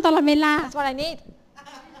ง่างามตลอดเวลา That's what I need.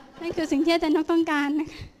 นั่นคือสิ่งที่อาจารย์นกต้องการนะ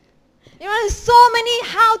คะ You know, there's so many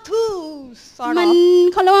how-tos. Sort มัน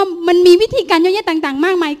of. เขาเรียกว่ามันมีวิธีการเยอะแยะต่างๆ ม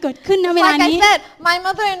ากมายเกิดขึ้นนะเวลา Like I นี้ said, my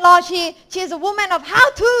mother-in-law, she is a woman of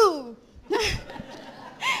how-to.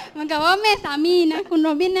 เหมือนกับว่าแม่สามีนะคุณโร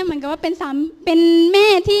บินเนี่ยเหมือนกับว่าเป็นแม่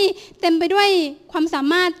ที่เต็มไปด้วยความสา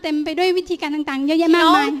มารถเต็มไปด้วยวิธีการต่างๆ เยอะแยะมาก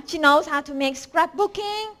มาย She knows how to make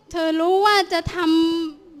scrapbooking. เธอรู้ว่าจะท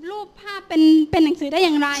ำรูปภาพเป็นหนังสือได้อ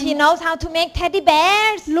ย่างไร She knows how to make teddy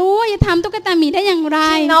bears. รู้ว่าจะทำตุ๊กตาหมีได้อย่างไร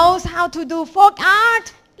She knows how to do folk art.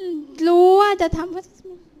 รู้ว่าจะท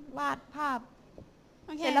ำ วาดภาพ โ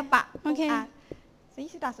อเค ศิลปะ โอเค folk art. See,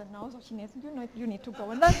 she doesn't know, so she needs, you need to go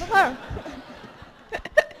and learn from her.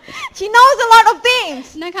 She knows a lot of things.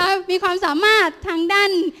 นะคะมีความสามารถทางด้า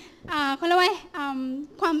นเขาเรียกว่า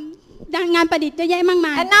ความงานประดิษฐ์เยอะแยะมากม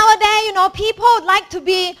าย And nowadays, you know, people like to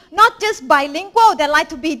be not just bilingual, they like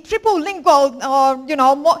to be triple lingual or, you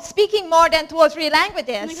know, speaking more than 2 or 3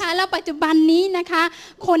 languages. นะคะแล้วปัจจุบันนี้นะคะ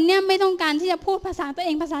คนเนี่ยไม่ต้องการที่จะพูดภาษาตัวเอ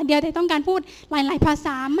งภาษาเดียวแต่ต้องการพูดหลายๆภาษ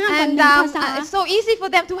ามากกว่าห And นึ่งภาษา it's so easy for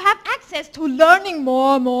them to have access to learning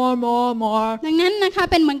more. ดังนั้นนะคะ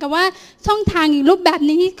เป็นเหมือนกับว่าช่องทางอีกรูปแบบห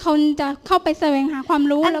นึงที่คนจะเข้าไปแสวงหาความ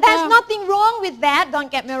รู้ And แล้วก็ there's nothing wrong with that,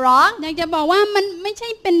 don't get me wrong. อยากจะบอกว่ามันไม่ใช่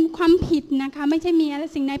เป็นความผิดนะคะไม่ใช่มีอะไร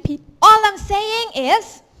สิ่งใดผิด All I'm saying is,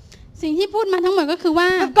 สิ่งที่พูดมาทั้งหมดก็คือว่า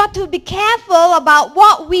we've got to be careful about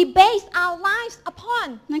what we base our lives upon.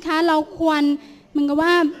 นะคะเราควรเหมือนกับว่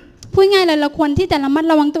าพูดง่ายเลยเราควรที่จะระมัด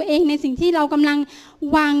ระวังตัวเองในสิ่งที่เรากำลัง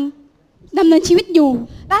วางดำเนินชีวิตอยู่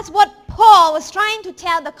That's what Paul was trying to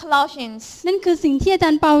tell the Colossians. นั่นคือสิ่งที่อาจา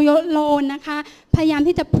รย์เปาโลนะคะพยายาม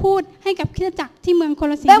ที่จะพูดให้กับคริสตจักรที่เมืองโคโ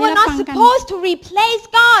ลสี They ได้ were รับ not ฟังกัน supposed to replace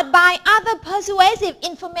God by other persuasive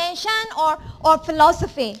information or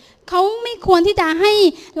philosophy. เขาไม่ควรที่จะให้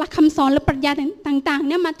หลักคำสอนหรือปรัชญาต่างๆเ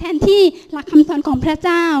นี่ยมาแทนที่หลักคำสอนของพระเ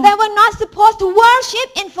จ้า They were not supposed to worship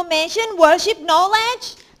information, worship knowledge.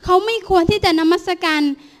 เขาไม่ควรที่จะนมัสการ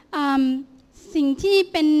สิ่งที่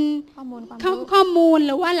เป็นข้อมูลห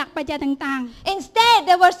รือว่าหลักปรัชญาต่างๆ Instead,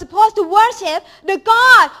 they were supposed to worship the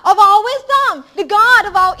God of all wisdom, the God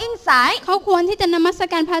of all insight. เขาควรที่จะนมัส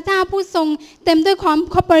การพระเจ้าผู้ทรงเต็มด้วยความ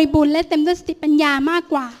บริบูรณ์และเต็มด้วยสติปัญญามาก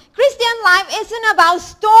กว่า Christian life isn't about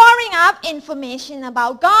storing up information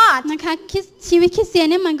about God. นะคะชีวิตคริสเตียน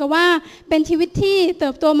เนี่ยเหมือนกับว่าเป็นชีวิตที่เติ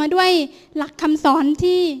บโตมาด้วยหลักคำสอน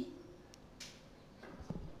ที่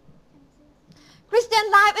Christian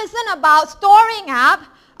life isn't about storing up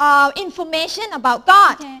information about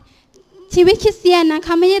God. ชีวิตคริสเตียนนะค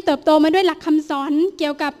ะไม่ได้เติบโตมาด้วยหลักคำสอนเกี่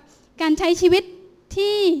ยวกับการใช้ชีวิต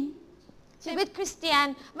ที่ ชีวิตคริสเตียน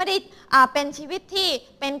ไม่ได้เป็นชีวิตที่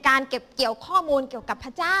เป็นการเก็บเกี่ยวข้อมูลเกี่ยวกับพร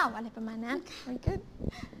ะเจ้าอะไรประมาณนั้น Very good.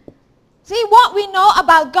 See, what we know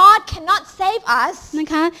about God cannot save us. นะ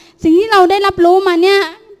คะสิ่งที่เราได้รับรู้มาเนี่ย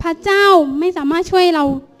พระเจ้าไม่สามารถช่วยเรา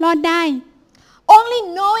รอดได้ Only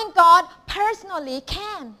knowing God personally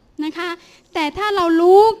can. นะคะแต่ถ้าเรา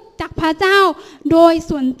รู้จักพระเจ้าโดย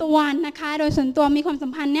ส่วนตัวนะคะโดยส่วนตัวมีความสั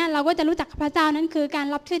มพันธ์เนี่ยเราก็จะรู้จักพระเจ้านั่นคือการ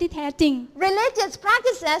รับเชื่อที่แท้จริง Religious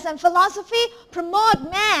practices and philosophy promote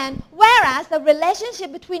man, whereas the relationship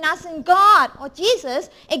between us and God or Jesus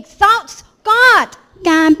exalts God.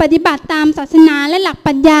 การปฏิบัติตามศาสนาและหลักป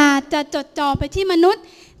รัชญาจะจดจ่อไปที่มนุษย์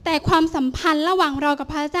แต่ความสัมพันธ์ระหว่างเรากับ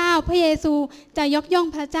พระเจ้าพระเยซูจะยกย่อง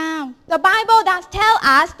พระเจ้า The Bible does tell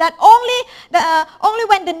us that only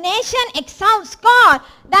when the nation exalts God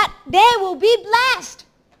that they will be blessed.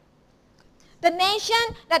 The nation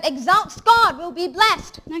that exalts God will be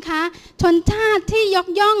blessed. นะคะชนชาติที่ยก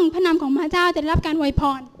ย่องพระนามของพระเจ้าจะได้รับการอวยพ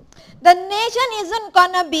ร The nation isn't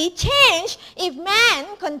gonna be changed if man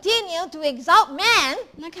continue to exalt man.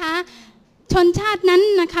 นะคะชนชาตินั้น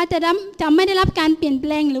นะคะจะไม่ได้รับการเปลี่ยนแป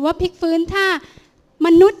ลงหรือว่าพลิกฟื้นถ้าม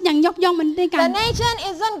นุษย์ยังยกย่องมันด้วยกัน The nation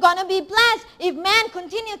isn't gonna be blessed if man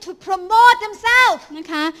continue to promote themselves. นะ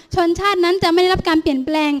คะชนชาตินั้นจะไม่ได้รับการเปลี่ยนแป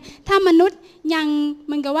ลงถ้ามนุษย์ยังเ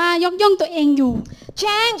หมือนกับว่ายกย่องตัวเองอยู่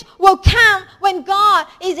Change will come when God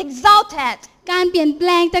is exalted. การเปลี่ยนแปล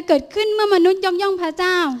งจะเกิดขึ้นเมื่อมนุษย์ยกย่องพระเ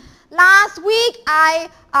จ้า Last week I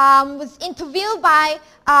was interviewed by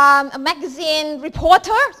a magazine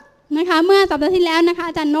reporter. นะคะเมื่อสัปดาห์ที่แล้วนะคะ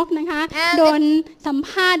อาจารย์นกนะคะ And โดนสัมภ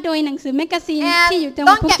าษณ์โดยหนังสือแมกกาซีนที่อยู่ And จังห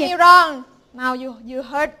วัด don't ภู get เก็ต me wrong. Now you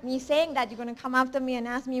heard me saying that you're going to come after me and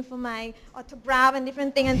ask me for my autograph and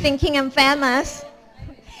different things and thinking I'm famous.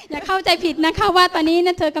 อย่าเข้าใจผิดนะคะว่าตอนนี้น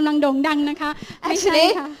ะเธอกำลังโด่งดังนะคะไม่ใช่ Actually,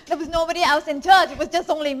 ค่ะ there was nobody else in church. It was just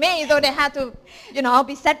only me. So they had to,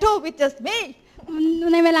 be settled with just me.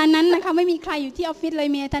 ในเวลานั้นนะคะไม่มีใครอยู่ที่ออฟฟิศเลย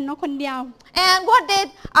มีอาจารย์นกคนเดียว And what they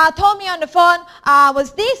told me on the phone was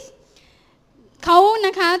this. เขาน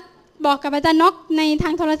ะคะบอกกับอาจารย์นกในทา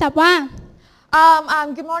งโทรศัพท์ว่า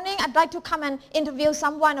Good morning. I'd like to come and interview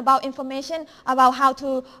someone about information about how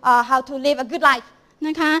to live a good life. น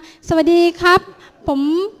ะคะสวัสดีครับ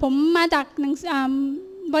ผมมาจาก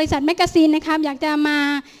บริษัทแมกกาซีนนะครับอยากจะมา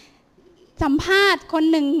สัมภาษณ์คน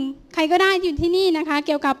หนึ่งใครก็ได้อยู่ที่นี่นะคะเ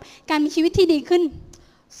กี่ยวกับการมีชีวิตที่ดีขึ้น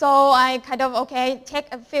So I kind of check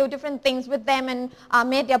a few different things with them and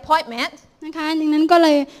made the appointment. นะคะดังนั้นก็เล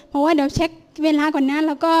ยบอกว่าเดี๋ยวเช็คเวลาก่อนนะแ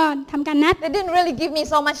ล้วก็ทำการนัด They didn't really give me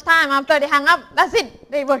so much time after they hung up. That's it.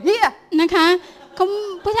 They were here. นะคะ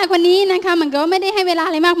ผู้ชายคนนี้นะคะเหมือนกับว่าไม่ได้ให้เวลาอ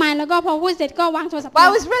ะไรมากมายแล้วก็พอพูดเสร็จก็วางโทรศัพท์ But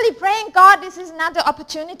I was really praying, God, this is another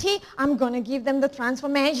opportunity. I'm going to give them the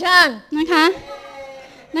transformation. นะค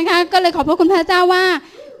ะก็เลยขอบพระคุณพระเจ้าว่า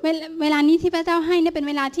เวลานี้ที่พระเจ้าให้เนี่ยเป็น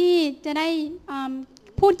เวลาที่จะได้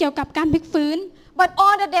พูดเกี่ยวกับการพลิกฟื้น But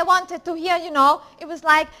all that they wanted to hear, it was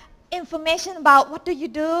like information about what do you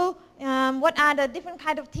do, what are the different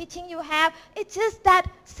kind of teaching you have. It's just that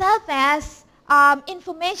surface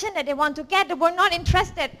information that they want to get. They were not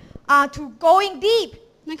interested to going deep.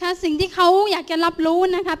 นะคะสิ่งที่เขาอยากจะรับรู้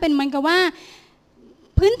นะคะเป็นเหมือนกับว่า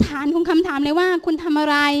พื้นฐานของคำถามเลยว่าคุณทำอะ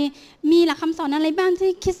ไรมีหลักคำสอนอะไรบ้าง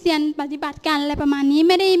ที่คริสเตียนปฏิบัติกันอะไรประมาณนี้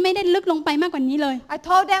ไม่ได้ลึกลงไปมากกว่านี้เลย I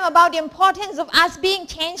told them about the importance of us being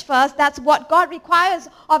changed first. That's what God requires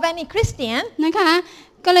of any Christian. นะคะ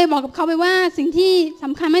ก็เลยบอกกับเขาไปว่าสิ่งที่ส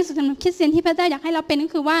ำคัญมากที่สุดสำหรับคริสเตียนที่พระเจ้าอยากให้เราเป็นก็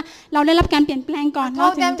คือว่าเราได้รับการเปลี่ยนแปลงก่อน I เรา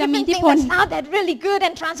told ถึง them จะมี different อิทธิ things พล that sounded really good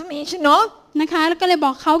and transformational. นะคะแล้วก็เลยบ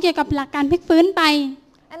อกเขาเกี่ยวกับหลักการพลิกฟื้นไป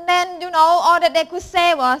And then, all that they could say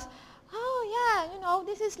was, oh yeah,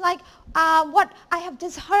 this is like what I have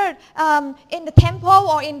just heard in the temple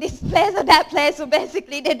or in this place or that place. So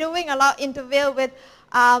basically, they're doing a lot of interview with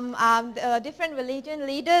different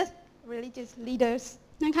religious leaders.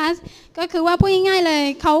 นะคะก็คือว่าพูดง่ายๆเลย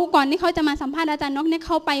เขาก่อนที่เขาจะมาสัมภาษณ์อาจารย์นกเนี่ยเ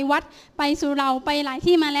ขาไปวัดไปสุเหร่าไปหลาย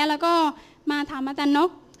ที่มาแล้วก็มาถามอาจารย์นก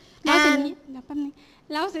แล้วเสร็จนี้เดี๋ยวแป๊บนึง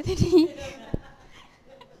แล้วเสร็จ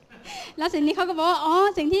นี้เขาก็บอกว่าอ๋อ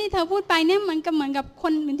สิ่งที่เธอพูดไปเนี่ยมันก็เหมือนกับค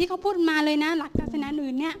นอื่นที่เขาพูดมาเลยนะหลักศาสนา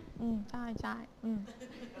อื่นเนี่ยใช่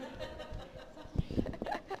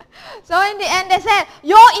So in the end they said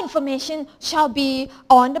your information shall be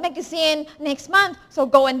on the magazine next month so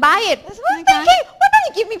go and buy it. I was thinking why don't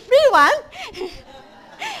you give me free one?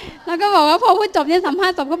 แล้วก็บอกว่าพอพูดจบเนี่ยสัมภา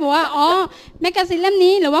ษณ์จบก็บอกว่าอ๋อแมกกาซีนเล่ม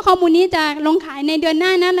นี้หรือว่าข้อมูลนี้จะลงขายในเดือนหน้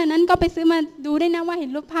านะแล้วนั้นก็ไปซื้อมาดูได้นะว่าเห็น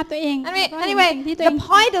รูปภาพตัวเอง Anyway,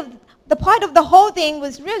 the point of the whole thing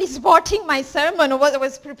was really supporting my sermon or what I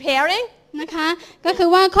was preparing. นะคะก็คือ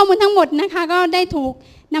ว่าข้อมูลทั้งหมดนะคะก็ได้ถูก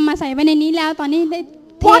นำมาใส่ไว้ในนี้แล้วตอนนี้ได้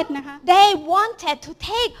เทศ What นะคะ they wanted to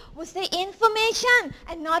take was the information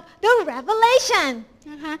and not the revelation.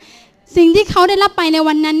 นะคะสิ่งที่เขาได้รับไปใน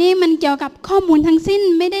วันนั้นนี่มันเกี่ยวกับข้อมูลทั้งสิ้น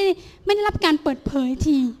ไม่ได้รับการเปิดเผย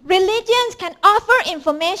ที Religions can offer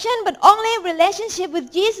information, but only relationship with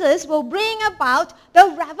Jesus will bring about the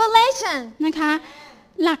revelation. นะคะ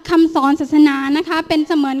หลักคำสอนศาสนานะคะเป็นเ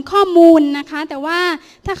สมือนข้อมูลนะคะแต่ว่า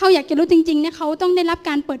ถ้าเขาอยากจะรู้จริงๆเนี่ยเขาต้องได้รับ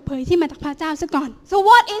การเปิดเผยที่มาจากพระเจ้าซะก่อน So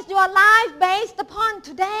what is your life based upon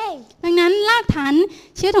today? ดังนั้นรากฐาน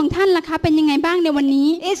ชีวิตของท่านล่ะคะเป็นยังไงบ้างในวันนี้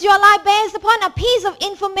Is your life based upon a piece of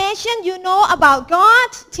information you know about God?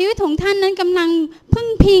 ชีวิตของท่านนั้นกำลังพึ่ง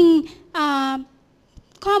พิง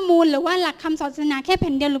ข้อมูลหรือว่าหลักคำสอนศาสนาแค่แ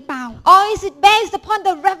ผ่นเดียวหรือเปล่า Or is it based upon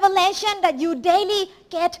the revelation that you daily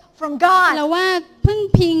get from God? หรือว่าพึ่ง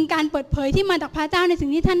พิงการเปิดเผยที่มาจากพระเจ้าในสิ่ง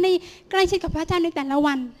ที่ท่านได้ใกล้ชิดกับพระเจ้าในแต่ละ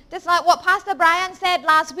วัน That's like what Pastor Brian said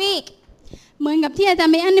last week. เหมือนกับที่อาจาร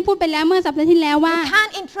ย์เมอันได้พูดไปแล้วเมื่อสัปดาห์ที่แล้วว่า You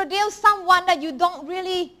can't introduce someone that you don't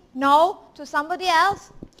really know to somebody else.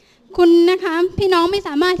 คุณนะคะพี่น้องไม่ส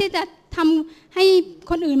ามารถที่จะทำให้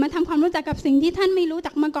คนอื่นมาทำความรู้จักกับสิ่งที่ท่านไม่รู้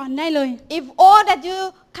จักมาก่อนได้เลย If all that you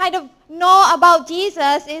kind of know about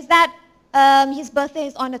Jesus is that his birthday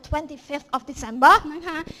is on the 25th of December, นะค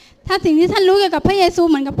ะถ้าสิ่งที่ท่านรู้เกี่ยวกับพระเยซู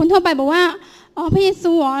เหมือนกับคนทั่วไปบอกว่าอ๋อพระเย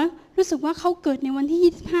ซูอ๋อรู้สึกว่าเขาเกิดในวันที่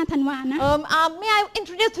25ธันวาคมนะ may I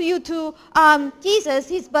introduce to you to Jesus?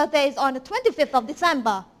 His birthday is on the 25th of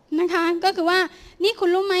December. นะคะก็คือว่านี่คุณ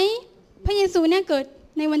รู้ไหมพระเยซูเนี่ยเกิด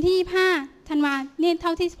ในวันที่25ธันวาคมนี่เท่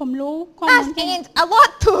าที่ผมรู้ข้อมูล That means a lot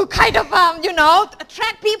to kind of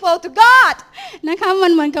attract people to God. นะคะมั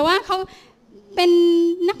นเหมือนกับว่าเขาเป็น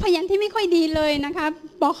นักพยานที่ไม่ค่อยดีเลยนะคะ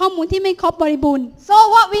บอกข้อมูลที่ไม่ครบบริบูรณ์ So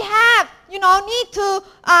what we have, need to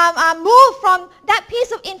move from that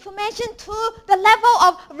piece of information to the level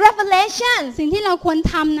of revelation. สิ่งที่เราควร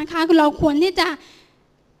ทำนะคะคือเราควรที่จะ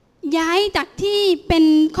ย้ายจากที่เป็น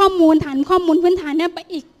ข้อมูลฐานข้อมูลพื้นฐานเนี่ยไป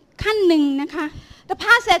อีกขั้นหนึ่งนะคะ The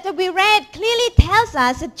passage that we read clearly tells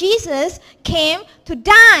us that Jesus came to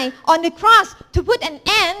die on the cross to put an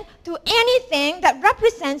end to anything that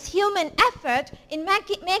represents human effort in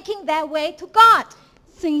making their way to God.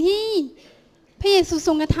 สิ่งที่พระเยซูท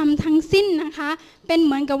รงกระทำทั้งสิ้นนะคะเป็นเ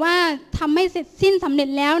หมือนกับว่าทำให้เสร็จสิ้นสำเร็จ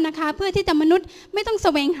แล้วนะคะเพื่อที่จะมนุษย์ไม่ต้องแส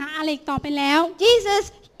วงหาอะไรอีกต่อไปแล้ว Jesus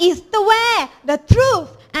is the way, the truth,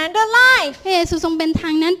 and the life. พระเยซูทรงเป็นทา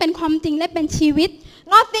งนั้นเป็นความจริงและเป็นชีวิต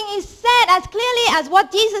Nothing is said as clearly as what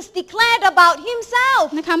Jesus declared about himself.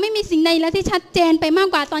 นะคะไม่มีสิ่งใดแล้วที่ชัดเจนไปมาก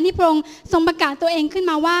กว่าตอนที่พระองค์ทรงประกาศตัวเองขึ้น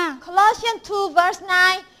มาว่า Colossians 2 verse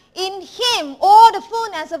 9, in him all the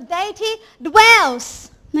fullness of deity dwells.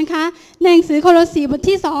 นะคะในหนังสือโคโลสีบท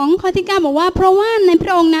ที่2ข้อที่9บอกว่าเพราะว่าในพร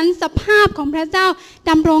ะองค์นั้นสภาพของพระเจ้า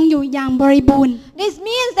ดำรงอยู่อย่างบริบูรณ์ This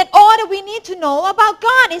means that all that we need to know about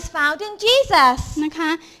God is found in Jesus. นะคะ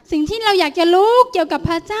สิ่งที่เราอยากจะรู้เกี่ยวกับ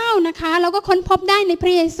พระเจ้านะคะเราก็ค้นพบได้ในพร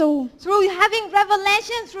ะเยซู Through having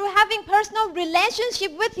revelation, through having personal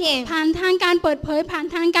relationship with him. ผ่านทางการเปิดเผยผ่าน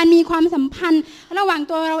ทางการมีความสัมพันธ์ระหว่าง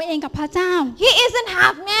ตัวเราเองกับพระเจ้า He isn't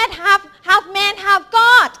half man, half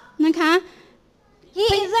God. นะคะ He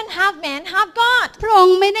isn't half man, half God. พระอง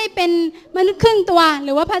ค์ไม่ได้เป็นมนุษย์ครึ่งตัวห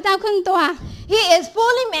รือว่าพระเจ้าครึ่งตัว He is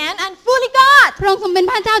fully man and fully God. พระองค์ทรงเป็น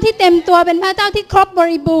พระเจ้าที่เต็มตัวเป็นพระเจ้าที่ครบบ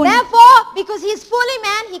ริบูรณ์ Therefore, because he is fully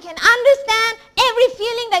man, he can understand every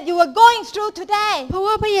feeling that you are going through today. เพราะ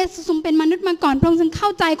ว่าพระเยซูทรงเป็นมนุษย์มาก่อนพระองค์ทรงเข้า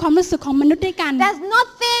ใจความรู้สึกของมนุษย์ด้วยกัน There's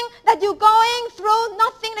nothing that you're going through,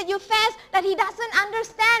 nothing that you face that he doesn't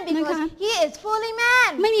understand because he is fully man.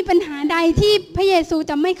 ไม่มีปัญหาใดที่พระเยซู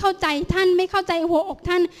จะไม่เข้าใจท่านไม่เข้าใจหัวอก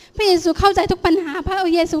ท่านพระเยซูเข้าใจทุกปัญหาพระ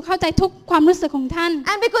เยซูเข้าใจทุกความรู้สึกของท่าน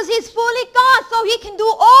And because he's fully God, so he can do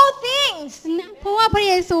all things. เพราะว่าพระ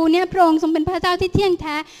เยซูเนี่ยพระองค์ทรงเป็นพระเจ้าที่เที่ยงแ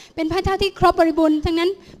ท้เป็นพระเจ้าที่ครบบริบูรณ์ทั้งนั้น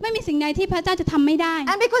ไม่มีสิ่งใดที่พระเจ้าจะทำไม่ได้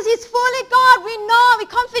And because he's fully God, we know,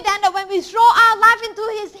 we're confident that when we throw our life into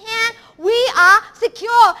his hand, we are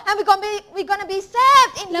secure and we're going to be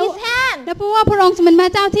saved in his hand. และเพราะว่าพระองค์ทรงเป็นพร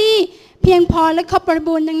ะเจ้าที่เพียงพอและครบบริ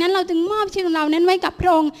บูรณ์ดังนั้นเราจึงมอบชีวิตของเรานั้นไว้กับพร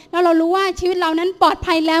ะองค์แล้วเรารู้ว่าชีวิตเรานั้นปลอด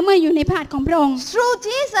ภัยแล้วเมื่ออยู่ในพระหัตถ์ของพระองค์ Through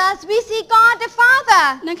Jesus, we see God the Father.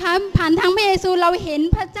 นะคะผ่านทางพระเยซูเราเห็น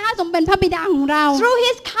พระเจ้าทรงเป็นพระบิดาของเรา Through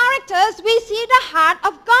his characters, we see the heart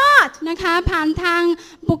of God. นะคะผ่านทาง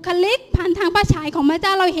บุคลิกผ่านทางพระฉายของพระเจ้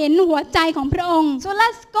าเราเห็นหัวใจของพระองค์ So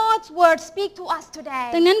let God's word speak to us today.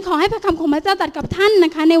 ดังนั้นขอให้พระคำของพระเจ้าตรัสกับท่านน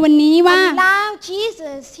ะคะในวันนี้ว่า Allow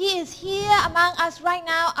Jesus, he is here among us right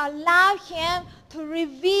now. Allow him to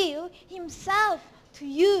reveal himself to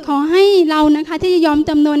you. ขอให้เรานะคะที่จะยอม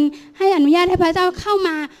จำนนให้อนุญาตให้พระเจ้าเข้าม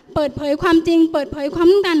าเปิดเผยความจริงเปิดเผยความ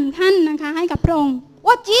ต้องการของท่านนะคะให้กับพระองค์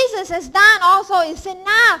What Jesus has done also is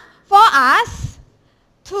enough for us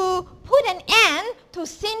to put an end to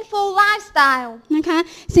sinful lifestyle. นะคะ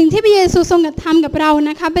สิ่งที่พระเยซูทรงกระทำกับเรา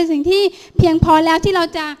นะคะเป็นสิ่งที่เพียงพอแล้วที่เรา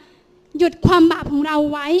จะหยุดความบาปของเรา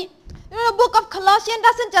ไว้ The book of Colossians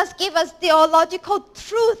doesn't just give us theological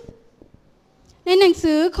truth. ในหนัง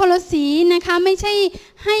สือโคโลสีนะคะไม่ใช่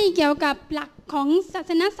ให้เกี่ยวกับหลักของศา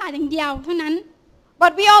สนศาสตร์อย่างเดียวเท่านั้น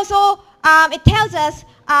But we also it tells us,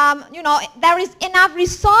 there is enough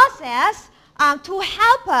resources to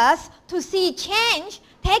help us to see change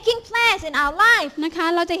taking place in our life. นะคะ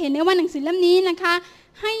เราจะเห็นได้ว่าหนังสือเล่มนี้นะคะ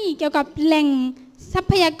ให้เกี่ยวกับแหล่งทรั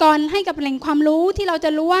พยากรให้กับแหล่งความรู้ที่เราจะ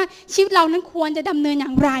รู้ว่าชีวิตเรานั้นควรจะดำเนินอย่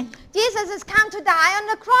างไร Jesus has come to die on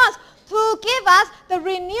the cross to give us the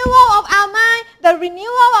renewal of our mind, the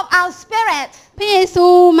renewal of our spirit. พระเยซู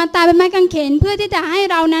มาตายเป็นไม้กางเขนเพื่อที่จะให้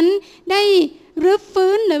เรานั้นได้รื้อ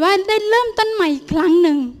ฟื้นหรือว่าได้เริ่มต้นใหม่อีกครั้งห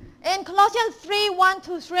นึ่ง In Colossians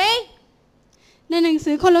 3:1-3, ในหนัง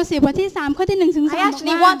สือโคโลสีบทที่3ข้อที่1ถึง3 I บอก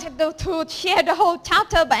actually ว่า wanted to share the whole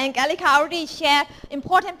chapter, but Angelica already shared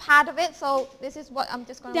important part of it, so this is what I'm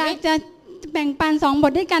just going อ to ยาก read. จะแบ่งปัน2บ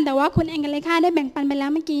ทด้วยกันแต่ว่าคุณแองเกลิค่าได้แบ่งปันไปแล้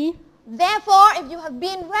วเมื่อกี้ Therefore, if you have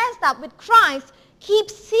been raised up with Christ, keep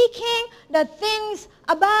seeking the things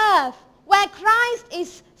above, where Christ is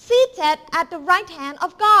seated at the right hand of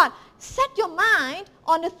God. Set your mind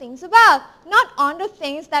on the things above, not on the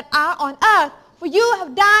things that are on earth. For you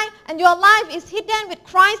have died, and your life is hidden with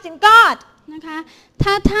Christ in God. นะคะ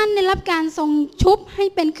ถ้าท่านได้รับการทรงชุบให้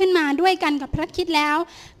เป็นขึ้นมาด้วยกันกับพระคริสต์แล้ว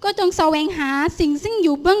ก็จงแสวงหาสิ่งซึ่งอ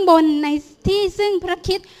ยู่เบื้องบนในที่ซึ่งพระค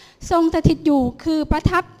ริสต์ทรงสถิตอยู่คือประ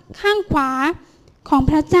ทับข้างขวาของ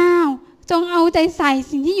พระเจ้าจงเอาใจใส่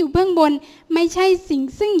สิ่งที่อยู่เบื้องบนไม่ใช่สิ่ง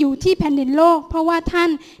ซึ่งอยู่ที่แผ่นดินโลกเพราะว่าท่าน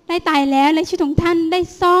ได้ตายแล้วและชีวิตของท่านได้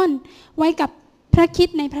ซ่อนไว้กับพระคริส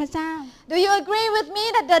ต์ในพระเจ้า Do you agree with me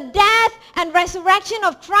that the death and resurrection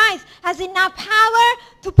of Christ has enough power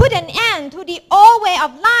to put an end to the old way of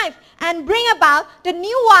life and bring about the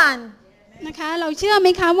new one? นะคะเราเชื่อไหม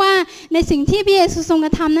คะว่าในสิ่งที่พระเยซูทรงก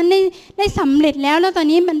ระทำนั้นได้สำเร็จแล้วแล้วตอน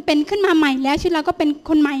นี้มันเป็นขึ้นมาใหม่แล้วชีวิตเราก็เป็น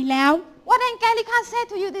คนใหม่แล้ว What Angelica said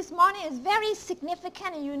to you this morning is very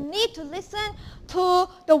significant, and you need to listen to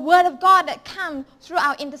the word of God that comes through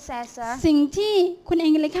our intercessor. สิ่งที่คุณเอ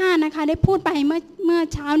งเลค่านะคะได้พูดไปเมื่อ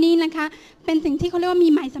เช้านี้นะคะเป็นสิ่งที่เขาเรียกว่ามี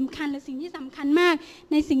หมายสำคัญหรือสิ่งที่สำคัญมาก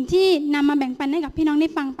ในสิ่งที่นำมาแบ่งปันให้กับพี่น้องได้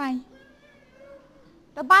ฟังไป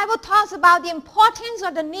The Bible talks about the importance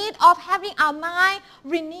or the need of having our mind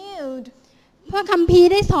renewed. พระคัมภีร์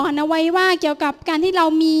ได้สอนเอาไว้ว่าเกี่ยวกับการที่เรา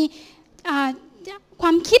มีค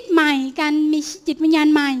วามคิดใหม่การมีจิตวิญญาณ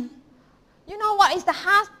ใหม่ You know what is the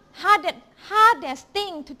hardest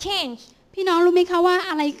thing to change? พี่น้องรู้ไหมคะว่า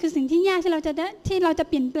อะไรคือสิ่งที่ยากที่เราจะ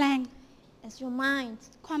เปลี่ยนแปลง It's your mind.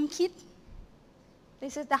 ความคิด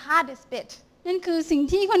This is the hardest bit. นั่นคือสิ่ง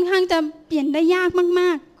ที่ค่อนข้างจะเปลี่ยนได้ยากม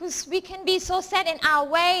าก Because we can be so set in our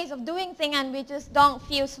ways of doing things, and we just don't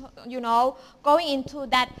feel, going into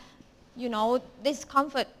that,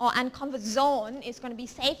 discomfort or uncomfort zone is going to be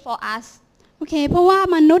safe for us. ๆโอเคเพราะว่า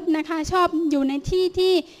มนุษย์นะคะชอบอยู่ในที่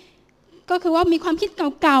ที่ก็คือว่ามีความคิด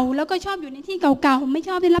เก่าๆแล้วก็ชอบอยู่ในที่เก่าๆไม่ช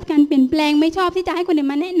อบได้รับการเปลี่ยนแปลงไม่ชอบที่จะให้คนอื่น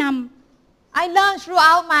มาแนะนำ I learned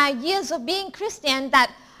throughout my years of being Christian that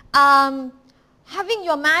having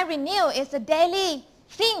your mind renewed is a daily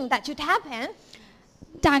thing that should happen.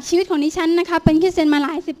 จากชีวิตของดิฉันนะคะเป็นคริสเตียนมาหล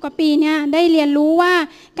าย10 กว่าปีเนี่ยได้เรียนรู้ว่า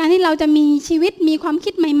การที่เราจะมีชีวิตมีความ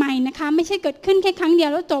คิดใหม่ๆนะคะไม่ใช่เกิดขึ้นแค่ครั้งเดียว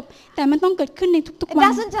แล้วจบแต่มันต้องเกิดขึ้นในทุก It ๆวัน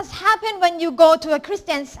doesn't just happen when you go to a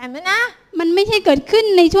Christian seminar. มันไม่ใช่เกิดขึ้น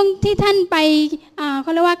ในช่วงที่ท่านไปเข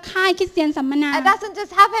าเรียกว่าค่ายคริสเตียนสัมมนา It doesn't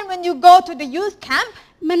just happen when you go to the youth camp.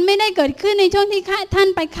 มันไม่ได้เกิดขึ้นในช่วงที่ท่าน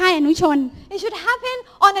ไปค่ายอนุชน It should happen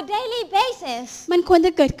on a daily basis. มันควรจ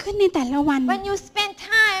ะเกิดขึ้นในแต่ละวัน When you spend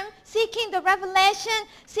time seeking the revelation,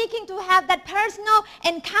 seeking to have that personal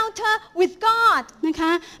encounter with God. นะค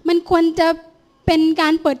ะมันควรจะเป็นกา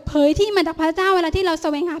รเปิดเผยที่มาจากพระเจ้าเวลาที่เราแส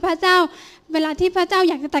วงหาพระเจ้าเวลาที่พระเจ้า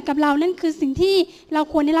อยากจะตรัสกับเรานั่นคือสิ่งที่เรา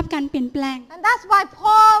ควรได้รับการเปลี่ยนแปลง And that's why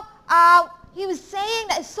Paul, he was saying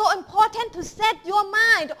that it's so important to set your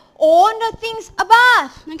mind on the things above.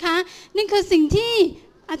 นะคะนั่นคือสิ่งที่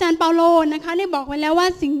อาจารย์เปาโลนะคะได้บอกไว้แล้วว่า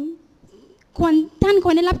ท่านค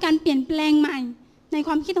วรได้รับการเปลี่ยนแปลงใหม่ในค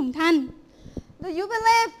วามคิดของท่าน Do you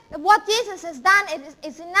believe that what Jesus has done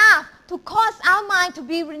is enough to cause our mind to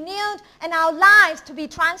be renewed and our lives to be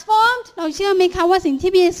transformed? เราเชื่อไหมคะว่าสิ่งที่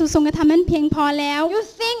พระเยซูทรงกระทำนั้นเพียงพอแล้ว You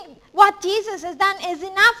think what Jesus has done is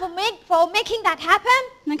enough for making that happen?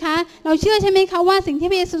 นะคะเราเชื่อใช่ไหมคะว่าสิ่งที่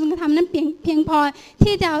พระเยซูทรงกระทำนั้นเพียงพอ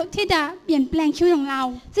ที่จะเปลี่ยนแปลงชีวิตของเรา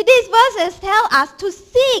See, these verses tell us to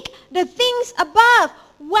seek the things above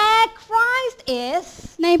where Christ is.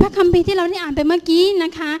 ในพระคัมภีร์ที่เราได้อ่านไปเมื่อกี้น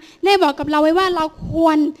ะคะได้บอกกับเราไว้ว่าเราคว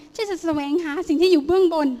รที่จะแสวงหาสิ่งที่อยู่เบื้อง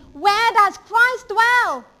บน Where does Christ dwell?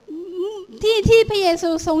 ที่พระเยซู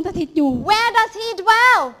ทรงสถิตอยู่ Where does he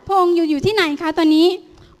dwell? พระองค์อยู่ที่ไหนคะตอนนี้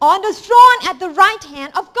On the throne at the right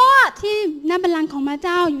hand of God. ที่หน้าบัลลังก์ของพระเ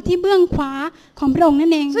จ้าอยู่ที่เบื้องขวาของพระองค์นั่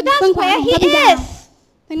นเอง So that's เบื้องขวา where ของ he พระบิดา is.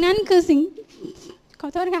 ดังนั้นคือขอ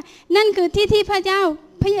โทษค่ะนั่นคือที่พระเจ้า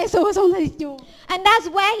พระเยซูทรงสถิตอยู่ And that's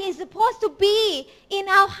where He's supposed to be in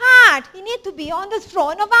our heart. He needs to be on the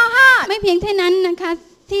throne of our heart. ไม่เพียงแค่นั้นนะคะ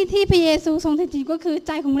ที่พระเยซูทรงสถิตอยู่ก็คือใ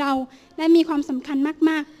จของเราและมีความสำคัญ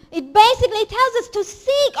มากๆ It basically tells us to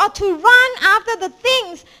seek or to run after the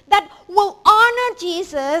things that will honor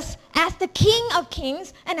Jesus as the King of Kings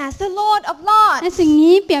and as the Lord of และ Lords. สิ่ง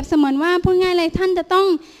นี้เปรียบเสมือนว่าพูดง่ายเลยท่านจะต้อง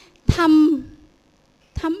ท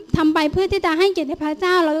ำไปเพื่อที่จะให้เกียรติพระเ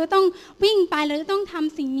จ้าเราจะต้องวิ่งไปเราจะต้องท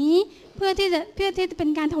ำสิ่งนี้เพื่อที่จะเป็น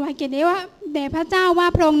การถวายเกียรติแด่พระเจ้าว่า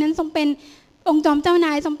พระองค์นั้นทรงเป็นองค์จอมเจ้าน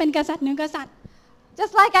ายทรงเป็นกษัตริย์เหนือกษัตริย์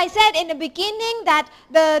Just like I said in the beginning that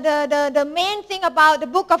the main thing about the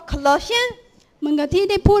book of Colossians เหมือนกับที่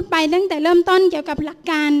ได้พูดไปตั้งแต่เริ่มต้นเกี่ยวกับหลัก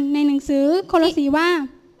การในหนังสือโคโลสีว่า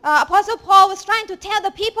Apostle Paul was trying to tell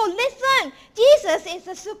the people, listen, Jesus is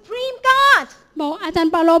the supreme God. บอกอาจาร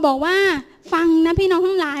ย์เปาโลบอกว่าฟังนะพี่น้อง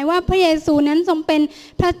ทั้งหลายว่าพระเยซูนั้นทรงเป็น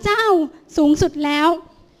พระเจ้าสูงสุดแล้ว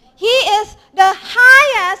He is the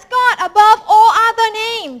highest God above all other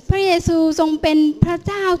names. พระเยซูทรงเป็นพระเ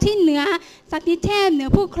จ้าที่เหนือศักดิเทพเหนือ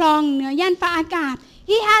ผู้ครองเหนือย่านฟ้าอากาศ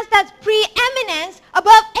He has that preeminence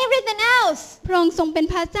above everything else. พระองค์ทรงเป็น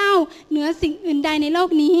พระเจ้าเหนือสิ่งอื่นใดในโลก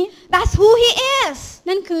นี้ That's who He is.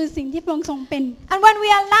 นั่นคือสิ่งที่พระองค์ทรงเป็น And when we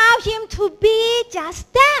allow Him to be just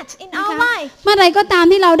that in นะ our คะ life, เมื่อใดก็ตาม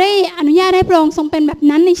ที่เราได้อนุญาตให้พระองค์ทรงเป็นแบบ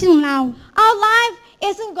นั้นในชีวิตของเรา our life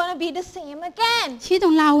isn't going to be the same again. ชีวิตข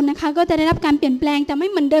องเรานะคะก็จะได้รับการเปลี่ยนแปลงแต่ไม่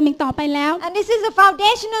เหมือนเดิมอีกต่อไปแล้ว And this is a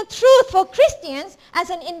foundational truth for Christians as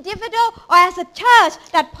an individual or as a church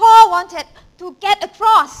that Paul wanted to get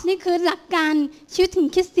across. นี่คือหลักการชีวิตถึง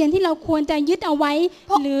คริสเตียนที่เราควรจะยึดเอาไว้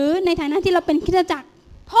หรือในฐานะที่เราเป็นคริสตจักร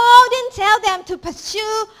Paul didn't tell them to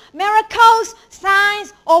pursue miracles, signs,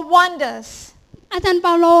 or wonders. อาจารย์เป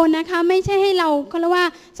าโลนะคะไม่ใช่ให้เราเขาเรียกว่า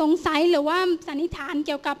สงสัยหรือว่าสันนิษฐานเ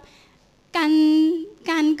กี่ยวกับก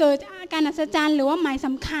ารเกิดการอัศจรรย์หรือว่าหมายส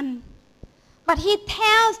ำคัญ But he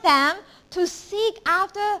tells them to seek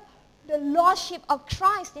after the lordship of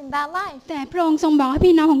Christ in their life. แต่พระองค์ทรงบอกให้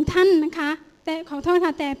พี่น้องของท่านนะคะแต่ขอโทษค่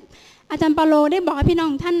ะแต่อาจารย์เปาโลได้บอกให้พี่น้อง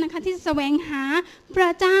ของท่านนะคะที่แสวงหาพระ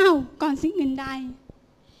เจ้าก่อนสิ่งอื่นใด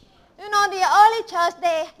You know, the early church,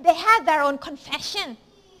 they had their own confession.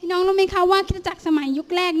 พี่น้องรู้ไหมคะว่าคริสตจักรสมัยยุค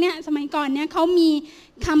แรกเนี่ยสมัยก่อนเนี่ยเขามี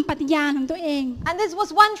คำปฏิญาณของตัวเอง And this was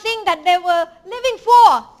one thing that they were living for.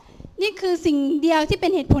 นี่คือสิ่งเดียวที่เป็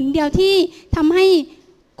นเหตุผลเดียวที่ทำให้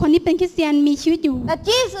คนที่เป็นคริสเตียนมีชีวิตอยู่ That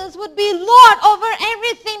Jesus would be Lord over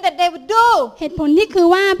everything that they would do. เหตุผลที่คือ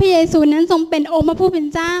ว่าพระเยซูนั้นทรงเป็นองค์พระผู้เป็น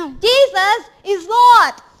เจ้า Jesus is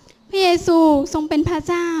Lord. พระเยซูทรงเป็นพระ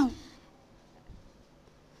เจ้า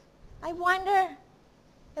I wonder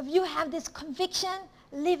if you have this conviction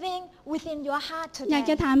living within your heart อยาก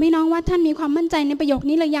จะ today. ถามพี่น้องว่าท่านมีความมั่นใจในประโยค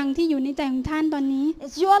นี้หรือยังที่อยู่ในใจของท่านตอนนี้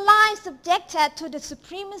Is your life subjected to the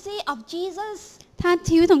supremacy of Jesus? ถ้า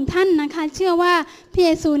ชีวิตของท่านนะคะเชื่อว่าพระเย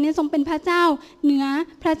ซูเนี่ยทรงเป็นพระเจ้าเหนือ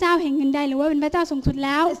พระเจ้าแห่งเงินใดหรือว่าเป็นพระเจ้าสูงสุดแ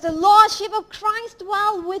ล้ว Does the lordship of Christ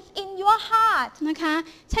dwell within your heart? นะคะ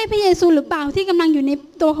ใช่พระเยซูหรือเปล่าที่กำลังอยู่ใน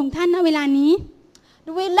ตัวของท่านณเวลานี้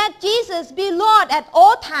Do we let Jesus be Lord at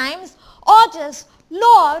all times or just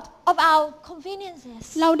Lord of our conveniences?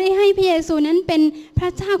 เราได้ให้พระเยซูนั้นเป็นพร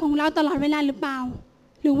ะเจ้าของเราตลอดเวลาหรือเปล่า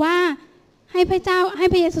หรือว่าให้พ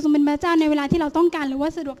ระเยซูทรงเป็นพระเจ้าในเวลาที่เราต้องการหรือว่า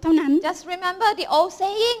สะดวกเท่านั้น Just remember the old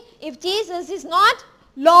saying, if Jesus is not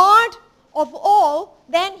Lord of all,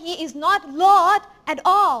 then he is not Lord at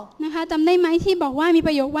all. นะคะจำได้ไหมที่บอกว่ามีป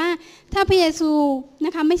ระโยคว่าถ้าพระเยซูน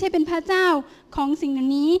ะคะไม่ใช่เป็นพระเจ้าของสิ่ง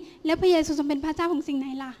นี้แล้วพระเยซูทรงเป็นพระเจ้าของสิ่งไหน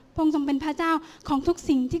ล่ะพระองค์ทรงเป็นพระเจ้าของทุก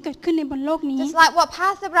สิ่งที่เกิดขึ้นในบนโลกนี้ Just like what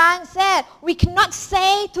Pastor Brian said, we cannot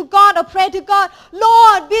say to God or pray to God,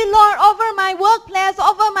 Lord, be Lord over my workplace,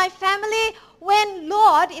 over my family, when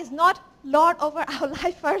Lord is not Lord over our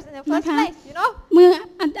life first in the first นะคะ place, you know? เมื่อ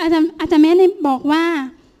อาจารย์แม่ได้บอกว่า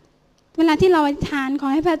เวลาที่เราอธิษฐานขอ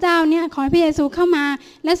ให้พระเจ้าเนี่ยขอให้พระเยซูเข้ามา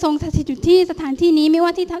และทรงสถิตอยู่ที่สถานที่นี้ไม่ว่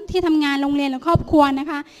าที่ทำงานโรงเรียนหรือครอบครัวนะ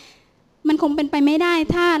คะมันคงเป็นไปไม่ได้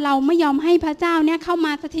ถ้าเราไม่ยอมให้พระเจ้าเนี่ยเข้าม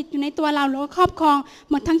าสถิตอยู่ในตัวเราหรือว่าครอบครอง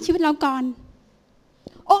หมดทั้งชีวิตเราก่อน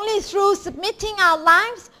Only through submitting our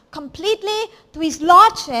lives completely to His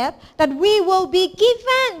Lordship that we will be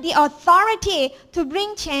given the authority to bring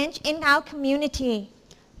change in our community.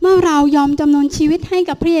 เมื่อเรายอมจำนนชีวิตให้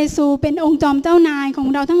กับพระเยซูเป็นองค์จอมเจ้านายของ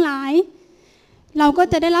เราทั้งหลายเราก็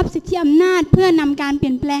จะได้รับสิทธิอำนาจเพื่อนำการเป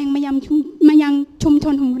ลี่ยนแปลงมายังชุมช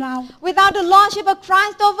นของเรา Without the Lordship of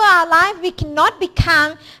Christ over our life, we cannot become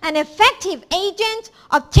an effective agent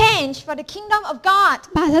of change for the kingdom of God.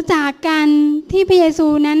 ปราศจากการที่พระเยซู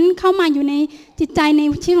นั้นเข้ามาอยู่ในจิตใจใน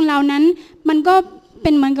ชีวิตของเรานั้นมันก็ เป็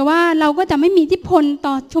นเหมือนกับว่าเราก็จะไม่มีอิทธิพล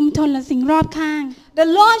ต่อชุมชนหรือสิ่งรอบข้าง The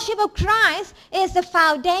Lordship of Christ is the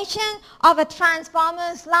foundation of a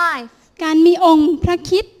transformer's life. การมีองค์พระค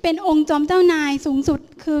ริสต์เป็นองค์จอมเจ้านายสูงสุด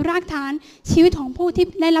คือรากฐานชีวิตของผู้ที่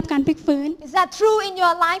ได้รับการพลิกฟื้น Is that true in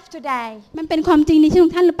your life today? มันเป็นความจริงในชีวิตข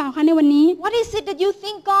องท่านหรือเปล่าคะในวันนี้ What is it that you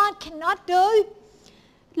think God cannot do?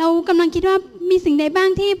 เรากำลังคิดว่ามีสิ่งใดบ้าง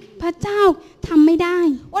ที่พระเจ้าทำไม่ได้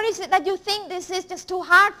What is it that you think this is just too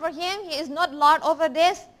hard for Him? He is not Lord over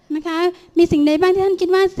this. นะคะมีสิ่งใดบ้างที่ท่านคิด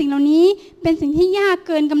ว่าสิ่งเหล่านี้เป็นสิ่งที่ยากเ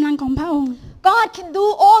กินกำลังของพระองค์ God can do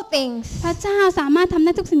all things. พระเจ้าสามารถทำไ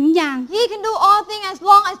ด้ทุกสิ่งทุกอย่าง He can do all things as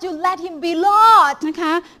long as you let Him be Lord. นะค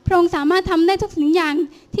ะพระองค์สามารถทำได้ทุกสิ่งทุกอย่าง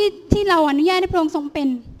ที่เราอนุญาตให้พระองค์ทรงเป็น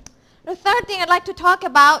The third thing I'd like to talk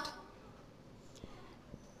about,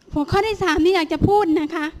 หัวข้อที่3ที่อยากจะพูดนะ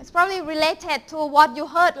คะ it's probably related to what you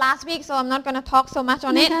heard last week, so I'm not going to talk so much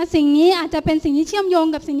on นะ it. คะสิ่งนี้อาจจะเป็นสิ่งที่เชื่อมโยง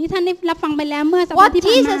กับสิ่งที่ท่านได้รับฟังไปแล้วเมื่อสัปดา What ห์ที่ผ่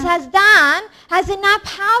าน Jesus มา has done has enough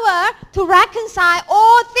power to reconcile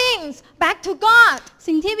all things back to God.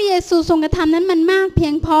 สิ่งที่พระเยซูทรงกระทำนั้นมันมากเพี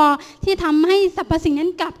ยงพอที่ทำให้สรรพสิ่งนั้น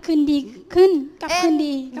กลับคืนดีขึ้นกลับคืน In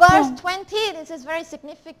ดีกับพระอง verse ค์ 20, this is very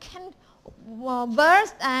significant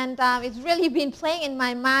verse, and it's really been playing in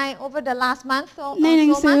my mind over the last month so ในหนั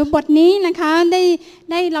งสือ much. บทนี้นะคะ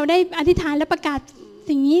เราได้อธิษฐานและประกาศ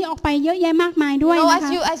สิ่งนี้ออกไปเยอะแยะมากมายด้วย You know, นะคะ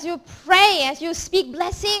as you pray, as you speak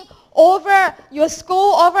blessing over your school,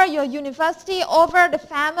 over your university, over the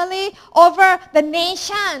family, over the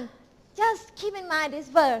nation, just keep in mind this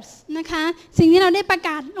verse. นะคะสิ่งที่เราได้ประก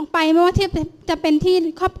าศออกไปไม่ว่าที่จะเป็นที่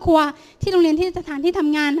ครอบครัวที่โรงเรียนที่สถานที่ท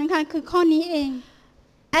ำงานนะคะคือข้อนี้เอง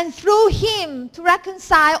And through Him to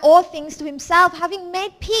reconcile all things to Himself, having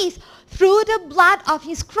made peace through the blood of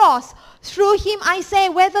His cross. Through Him I say,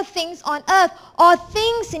 whether things on earth or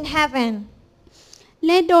things in heaven. แ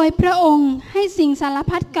ละโดยพระองค์ให้สิ่งสาร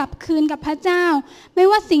พัดกลับคืนกับพระเจ้าไม่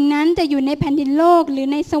ว่าสิ่งนั้นจะอยู่ในแผ่นดินโลกหรือ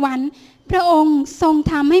ในสวรรค์พระองค์ทรง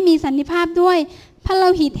ทำให้มีสันติภาพด้วยพระโล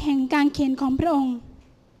หิตแห่งกางเขนของพระองค์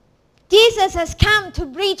Jesus has come to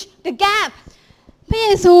bridge the gap. พระเย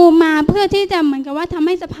ซูมาเพื่อที่จะเหมือนกับว่าทำใ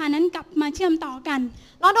ห้สะพานนั้นกลับมาเชื่อมต่อกัน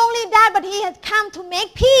Not only that, but He has come to make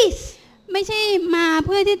peace. ไม่ใช่มาเ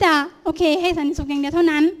พื่อที่จะโอเคให้สันติสุขอย่างเดียวเท่า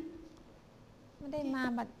นั้น ไม่ได้มา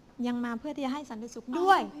บัดยังมาเพื่อที่จะให้สันติสุข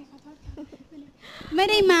ด้วย ไม่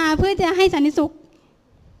ได้มาเพื่อจะให้สันติสุข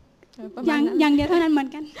อย่างเดียวเท่านั้นเหมือน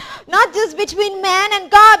กัน Not just between man and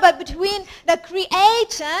God, but between the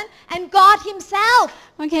creation and God Himself.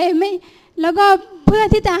 โอเคไม่แล้วก็เพื่อ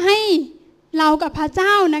ที่จะให้เรากับพระเจ้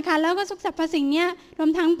านะคะแล้วก็ทุกสรรพสิ่งเนี้ยรว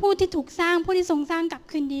มทั้งผู้ที่ถูกสร้างผู้ที่ทรงสร้างกลับ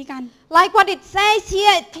คืนดีกัน Like what it says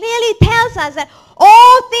here, it clearly tells us that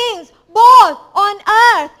all things, both on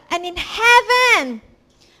earth and in heaven,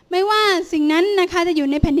 ไม่ว่าสิ่งนั้นนะคะจะอยู่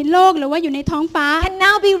ในแผ่นดินโลกหรือว่าอยู่ในท้องฟ้า can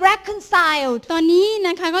now be reconciled. ตอนนี้น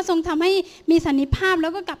ะคะก็ทรงทำให้มีสันติภาพแล้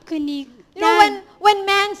วก็กลับคืนดี You know, when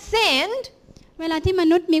man sinned, เวลาที่ม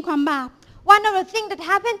นุษย์มีความบาป one of the things that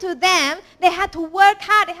happened to them, they had to work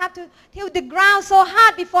hard, they had to till the ground so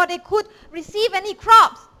hard before they could receive any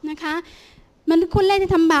crops. นะคะมนุษย์คนแรก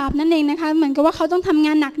ที่ทำบาปนั่นเองนะคะเหมือนกับว่าเขาต้องทำง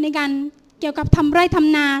านหนักในการเกี่ยวกับทำไร่ท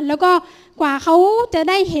ำนาแล้วก็กว่าเขาจะ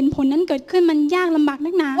ได้เห็นผลนั้นเกิดขึ้นมันยากลำบาก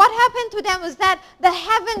นักหนา What happened to them was that the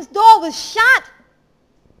heavens door was shut.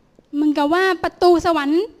 เหมือนกับว่าประตูสวรร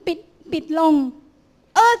ค์ปิดลง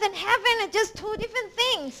Earth and heaven are just two different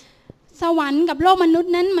things. สวรรค์กับโลกมนุษ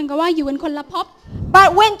ย์นั้นเหมือนกับว่าอยู่กันคนละภพ But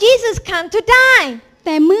when Jesus came to die, แ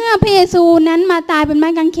ต่เมื่อพระเยซูนั้นมาตายบนไม้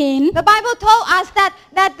กางเขน the Bible told us that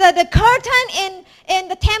the curtain in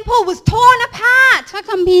the temple was torn apart. พระ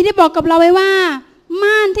คัมภีร์ได้บอกกับเราไว้ว่า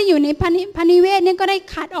ม่านที่อยู่ในพระนิเวศเนี่ยก็ได้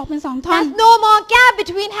ขาดออกเป็น2ท่อน There's no more gap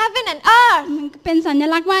between heaven and earth. มันเป็นสัญ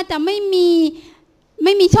ลักษณ์ว่าจะไม่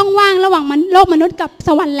มีช่องว่างระหว่างโลกมนุษย์กับ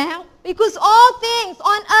สวรรค์แล้ว Because all things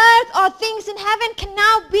on earth or things in heaven can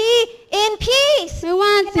now be in peace. ไม่ว่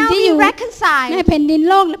า Can สิ่ง now ที่ be อยู่ใน reconciled. แผ่นดิน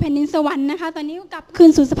โลกและแผ่นดินสวรรค์นะคะตอนนี้ก็กลับคืน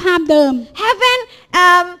สู่สภาพเดิม Heaven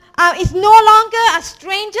is no longer a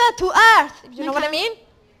stranger to earth. If you know what I mean?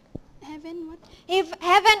 If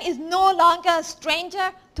heaven is no longer a stranger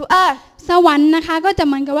to earth. สวรรค์นะคะก็จะเ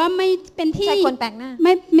หมือนกับว่าไม่เป็นที่ ใช่คนแปลกหน้า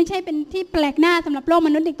ไม่ใช่เป็นที่แปลกหน้าสำหรับโลกม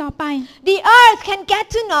นุษย์อีกต่อไป The earth can get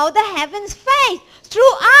to know the heaven's face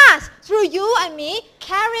through us, through you and me,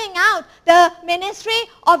 carrying out the ministry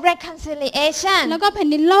of reconciliation. แล้วก็แผ่น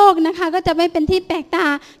ดินโลกนะคะก็จะไม่เป็นที่แปลกตา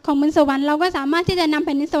ของบนสวรรค์เราก็สามารถที่จะนำแ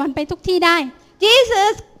ผ่นดินสวรรค์ไปทุกที่ได้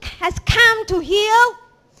Jesus has come to heal.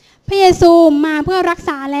 พระเยซูมาเพื่อรัก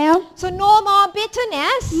ษาแล้ว So no more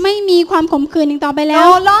bitterness. ไม่มีความขมขื่นอีกต่อไปแล้ว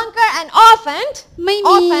No longer an orphan. ไ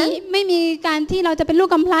ม่มีการที่เราจะเป็นลูก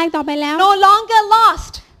กำพร้าอีกต่อไปแล้ว No longer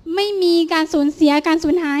lost. ไม่มีการสูญเสียการสู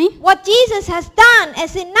ญหาย What Jesus has done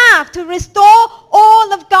is enough to restore all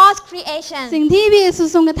of God's creation. สิ่งที่พระเยซู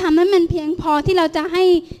ทรงกระทำนั้นมันเพียงพอที่เราจะให้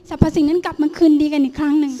สรรพสิ่งนั้นกลับมาคืนดีกันอีกค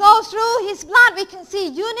รั้งหนึ่ง So through His blood we can see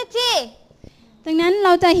unity. ดังนั้นเร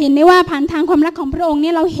าจะเห็นได้ว่าผ่านทางความรักของพระองค์เ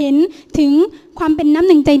นี่ยเราเห็นถึงความเป็นน้ำ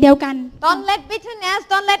หนึ่งใจเดียวกัน Don't let bitterness,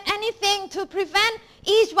 don't let anything to prevent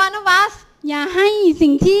each one of us อย่าให้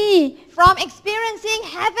สิ่งที่ from experiencing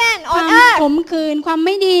heaven ควา on ม earth. ขมขื่นความไ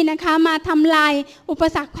ม่ดีนะคะมาทำลายอุป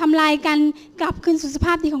สรรคทำลายกันกลับคืนสู่สภ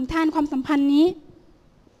าพดีของท่านความสัมพันธ์นี้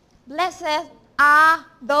Blessed are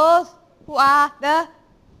those who are the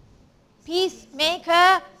peacemaker,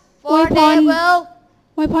 for Ôi they con. will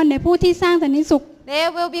อวยพรแด่ผู้ที่สร้างสันติสุข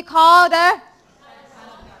be called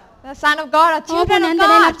the Son of God, or เพราะว่าผู้ children นั้น of จะ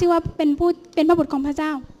ได้รับ God. ชื่อว่าเป็นพระบุตรของพระเจ้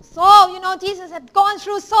า So Jesus had gone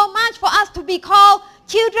through so much for us to be called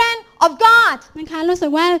children of God. นะคะรู้สึ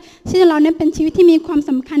กว่าชีวิตเรานั้นเป็นชีวิตที่มีความ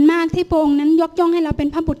สำคัญมากที่พระองค์นั้นยกย่องให้เราเป็น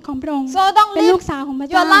พระบุตรของพระองค์ So don't เป็นลู live กสาวของพระ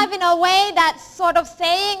your เจ้า life in a way that sort of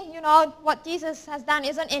saying, what Jesus has done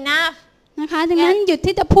isn't enough. นะคะดังนั้นหยุด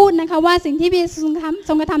ที่จะพูดนะคะว่าสิ่งที่พระเยซูท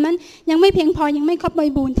รงกระทำนั้นยังไม่เพียงพอยังไม่ครบบ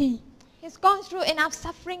ริบูรณ์ที He's gone through enough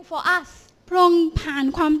suffering for us. พระองค์ผ่าน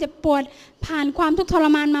ความเจ็บปวดผ่านความทุกข์ทร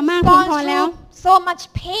มานมามากเพียง Gone พอแล้ว through so much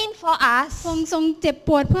pain for พ us ระองค์ทรงเจ็บป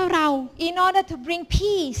วดเพื่อเรา in order to bring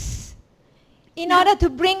peace, in order to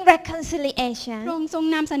bring พระ reconciliation, องค์ทรง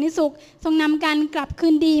นำสันติสุขทรงนำการกลับคื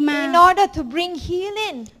นดีมา in order to bring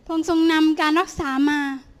healing. พระองค์ทรงนำการรักษามา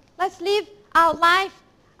Let's live our life,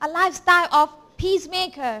 a lifestyle of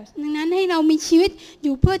peacemakers. ดังนั้นให้เรามีชีวิตอ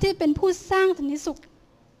ยู่เพื่อที่เป็นผู้สร้างสันติสุข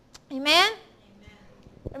Amen?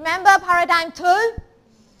 Remember paradigm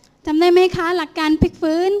 2? จำได้ไหมคะหลักการพลิก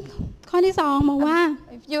ฟื้นข้อที่2บอกว่า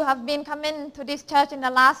If you have been coming to this church in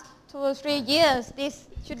the last 2 or 3 years, this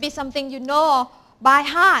should be something you know by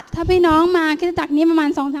heart. ถ้าพี่น้องมาคริสตจักรนี้ประมาณ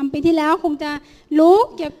 2-3 ปีที่แล้วคงจะรู้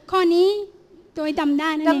เกี่ยวกับข้อนี้โดยจำได้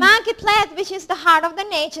นั่น The เอง marketplace, which is the heart of the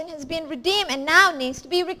nation, has been redeemed and now needs to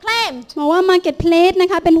be reclaimed. บอกว่า Marketplace นะ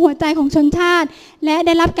คะเป็นหัวใจของชนชาติ และไ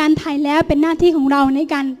ด้รับการไถ่แล้วเป็นหน้าที่ของเราใน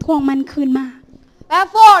การทวงมันคืนมา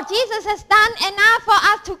Therefore, Jesus has done enough for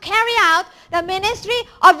us to carry out the ministry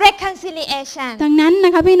of reconciliation. ดังนั้นน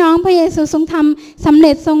ะคะพี่น้องพระเยซูทรงทำสำเ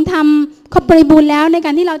ร็จทรงทำครบบริบูรณ์แล้วในก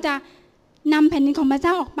ารที่เราจะนำแผ่นดินของพระเจ้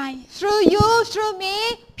าออกไป Through you, through me,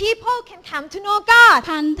 people can come to know God.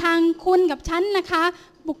 ผ่านทางคุณกับฉันนะคะ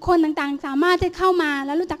บุคคลต่างๆ สามารถที่เข้ามาแล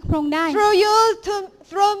ะรู้จักพระองค์ได้ Through you,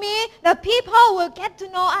 through me, the people will get to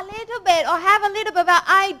know a little bit or have a little bit of an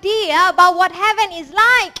idea about what heaven is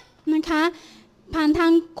like. นะคะผ่านทา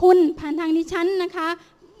งคุณผ่านทางดิฉันนะคะ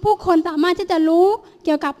ผู้คนสามารถที่จะรู้เ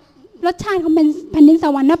กี่ยวกับรสชาติของแผ่นดินส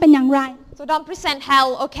วรรค์ว่าเป็นอย่างไร So don't present hell,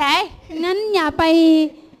 okay? ดังนั้นอย่าไป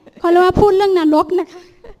เขาเรียกว่าพูดเรื่องนรกนะคะ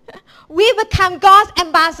We become God's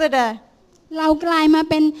ambassador. เรากลายมา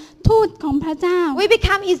เป็นทูตของพระเจ้า We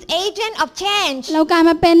become His agent of change. เรากลาย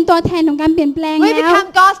มาเป็นตัวแทนของการเปลี่ยนแปลง We แล้ว become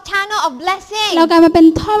God's channel of blessing. เรากลายมาเป็น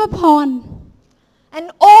ท่อพระพร And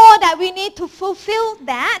all that we need to fulfill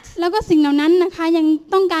that แล้วก็สิ่งเหล่านั้นนะคะยัง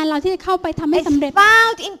ต้องการเราที่จะเข้าไปทำให้ is สำเร็จ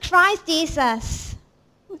found in Christ Jesus.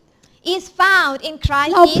 Is found in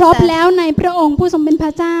Christ เราพบ Jesus. แล้วในพระองค์ผู้ทรงเป็นพร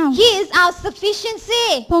ะเจ้า He is our sufficiency.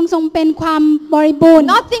 พระองค์ทรงเป็นความบริบูรณ์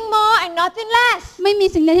Nothing more and nothing less. ไม่มี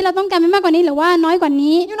สิ่งใดที่เราต้องการไม่มากกว่านี้หรือว่าน้อยกว่า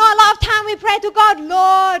นี้ You know, a lot of time we pray to God,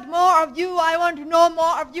 Lord, more of you. I want to know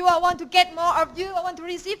more of you. I want to get more of you. I want to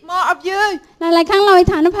receive more of you. หลายๆครั้งเราอธิษ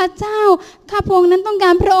ฐานว่าพระเจ้าข้าพระองค์นั้นต้องกา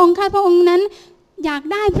รพระองค์ข้าพระองค์นั้นอยาก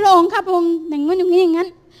ได้พระองค์ข้าพระองค์อย่างนั้นอย่างนี้อย่างนั้น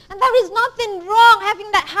And there is nothing wrong having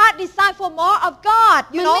that heart desire for more of God.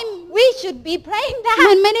 You know, we should be praying มั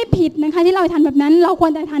that. นไม่ได้ผิดนะคะที่เราอธิษฐานแบบนั้น เราคว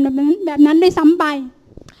รจะอธิษฐานแบบนั้นด้วยซ้ำไป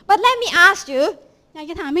But let me ask you, อยาก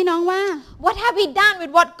จะถามพี่น้องว่า what have we done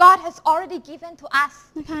with what God has already given to us?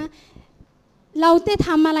 นะคะเราได้ท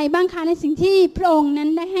ำอะไรบ้างคะในสิ่งที่พระองค์นั้น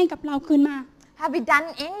ได้ให้กับเราคืนมา Have we done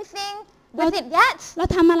anything with it yet? เรา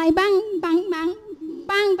ทำอะไรบ้า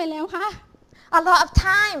งไปแล้วคะ A lot of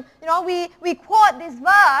time, you know, we quote this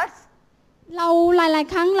verse. เราหลาย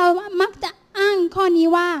ๆครั้งเรามักจะอ้างข้อนี้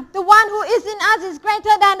ว่า The one who is in us is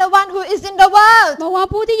greater than the one who is in the world. บอกว่า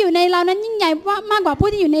ผู้ที่อยู่ในเรานั้นยิ่งใหญ่มากกว่าผู้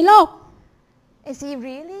ที่อยู่ในโลก Is he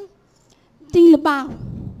really? จริงหรือเปล่า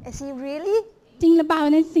Is he really? จริงหรือเปล่า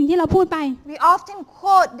ในสิ่งที่เราพูดไป We often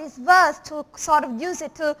quote this verse to sort of use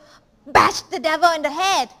it to bash the devil in the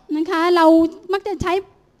head. นะคะเรามักจะใช้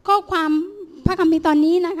ข้อความพระคัมภีร์ตอน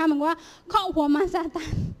นี้นะคะเหมือนว่าเคาะหัวมารซาตา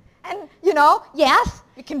น And you know, yes,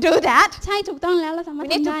 we can do that. ใช่ถูกต้องแล้วเราสามารถ We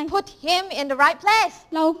need ทำได้ to put him in the right place.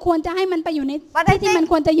 เราควรจะให้มันไปอยู่ใน But I ที่มัน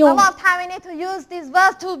think ควรจะอยู่ a lot of time we need to use this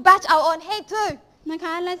verse to bash our own head too. นะค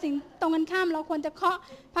ะและสิ่งตรงกันข้ามเราควรจะเคาะ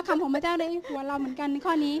พระคำของพระเจ้าในหัวเราเหมือนกันใน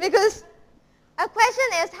ข้อนี้ Because a question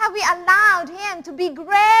is, have we allowed him to be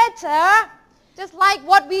greater? Just like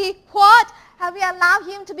what we quote, have we allowed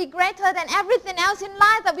him to be greater than everything else in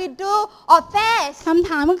life that we do or face? คำ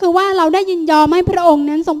ถามก็คือว่าเราได้ยินยอมให้พระองค์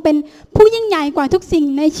นั้นทรงเป็นผู้ยิ่งใหญ่กว่าทุกสิ่ง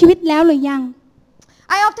ในชีวิตแล้วหรือยัง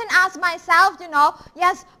I often ask myself,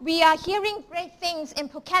 yes, we are hearing great things in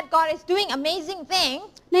Phuket. God is doing amazing things.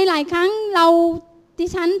 ในหลายครั้งดิ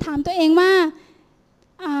ฉันถามตัวเองว่า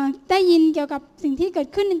ได้ยินเกี่ยวกับสิ่งที่เกิด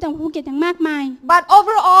ขึ้นในจังหวัดภูเก็ตอย่างมากมาย But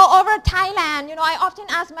overall, over Thailand, I often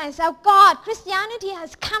ask myself, God, Christianity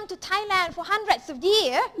has come to Thailand for hundreds of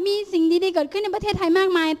years. มีสิ่งดีๆเกิดขึ้นในประเทศไทยมาก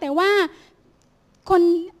มายแต่ว่าคน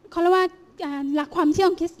เขาเรียกว่าหลักความเชื่อ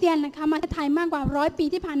ของคริสเตียนนะคะมาไทยมากกว่า100 ปี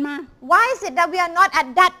ที่ผ่านมา Why is it that we are not at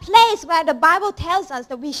that place where the Bible tells us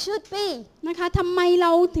that we should be? นะคะทำไมเร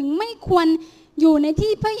าถึงไม่ควรอยู่ใน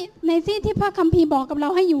ที่ที่พระคัมภีร์บอกกับเรา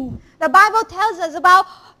ให้อยู่ The Bible tells us about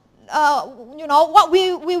what we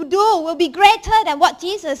will do will be greater than what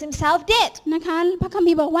Jesus himself did. นะคะพระคัม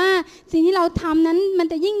ภีร์บอกว่าสิ่งที่เราทำนั้นมัน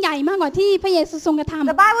จะยิ่งใหญ่มากกว่าที่พระเยซูทรงกระท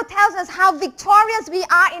ำ The Bible tells us how victorious we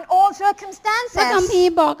are in all พระคัม circumstances. ภี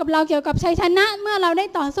ร์บอกกับเราเกี่ยวกับชัยชนะเมื่อเราได้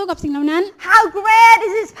ต่อสู้กับสิ่งเหล่านั้น How great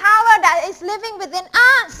is His power that is living within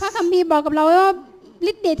us. พระคัมภีร์บอกกับเราว่า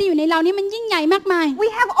ฤทธิ์เดชที่อยู่ในเรานี่มันยิ่งใหญ่มากมาย We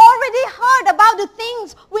have already heard about the things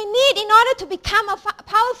we need in order to become a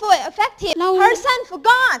powerful, effective person for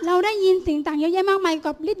God. เราได้ยินสิ่งต่างเยอะแยะมากมาย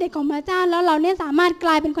กับฤทธิ์เดชของพระเจ้าแล้วเราเนี่ยสามารถก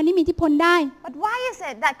ลายเป็นคนที่มีอิทธิพลได้ But why is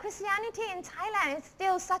it that Christianity in Thailand is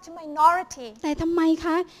still such a minority? แต่ทำไมค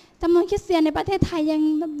ะจำนวนคริสเตียนในประเทศไทย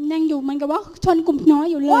ยังอยู่เหมือนกับว่าชนกลุ่มน้อย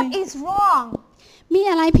อยู่เลย What is wrong? มี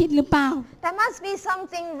อะไรผิดหรือเปล่า There must be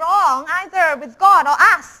something wrong either with God or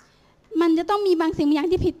us. มันจะต้องมีบางสิ่งบางอย่าง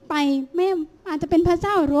ที่ผิดไปไม่อาจจะเป็นพระเ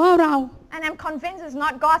จ้าหรือว่าเรา And I'm convinced it's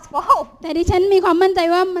not God's fault. แต่ดิฉันมีความมั่นใจ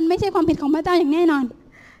ว่ามันไม่ใช่ความผิดของพระเจ้าอย่างแน่นอน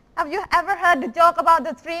Have you ever heard the joke about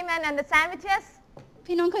the 3 men and the sandwiches?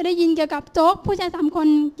 พี่น้องเคยได้ยินเกี่ยวกับโจ๊กผู้ชาย3 คน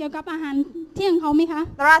เกี่ยวกับอาหารเที่ยงเขาไหมคะ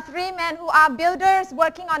There are 3 men who are builders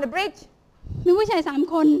working on the bridge. มีผู้ชาย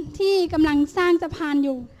3 คนที่กำลังสร้างสะพานอ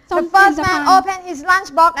ยู่ซ่อ The มแซม first สะพาน man opened his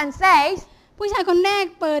lunchbox and says, ผู้ชายคนแรก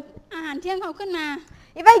เปิดอาหารเที่ยงเขาขึ้นมา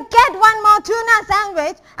if I get one more tuna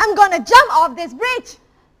sandwich, I'm gonna jump off this bridge.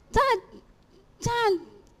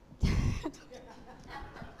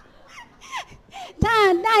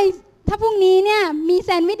 ถ้าพรุ่งนี้เนี่ยมีแซ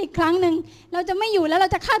นด์วิชอีกครั้งหนึ่งเราจะไม่อยู่แล้วเรา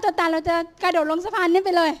จะฆ่าตัวตายเราจะกระโดดลงสะพานนี้ไป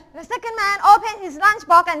เลย The second man opened his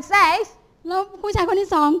lunchbox and says, แล้วผู้ชายคนที่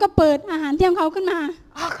2ก็เปิดอาหารเที่ยงเขาขึ้นมา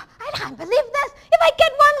oh, I can't believe this. If I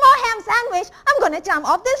get one more ham sandwich, I'm gonna jump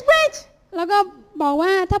off this bridge. แล้วก็บอกว่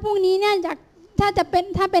าถ้าพรุ่งนี้เนี่ย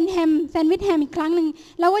ถ้าเป็นแฮมแซนด์วิชแฮมอีกครั้งหนึ่ง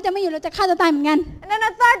เราก็จะไม่อยู่เราจะฆ่าตัวตายเหมือนกัน And then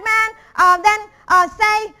the third man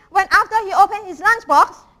say when after he opened his lunchbox,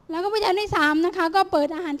 แล้วก็ผู้ชายที่3นะคะก็เปิด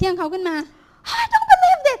อาหารเที่ยงเขาขึ้นมา I don't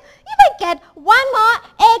believe this. If I get one more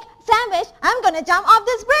egg sandwich, I'm gonna jump off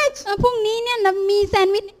this bridge. พรุ่งนี้เนี่ยมีแซน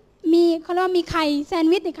ด์วิชเขาเรียกว่ามีไข่แซน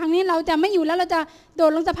ด์วิชอีกครั้งนี้เราจะไม่อยู่แล้วเราจะโด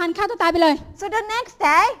ดลงสะพานฆ่าตัวตายไปเลย So the next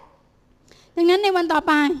day, ดังนั้นในวันต่อไ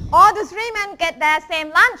ป all the 3 men get their same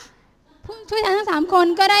lunch. ผู้ชายทั้ง3 คน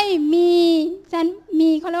ก็ได้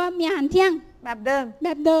เขาเรียกว่ามีอาหารเที่ยง แบบเดิม แบ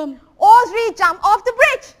บเดิม All 3 jump off the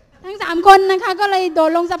bridge. ทั้ง3 คนนะคะก็เลยโด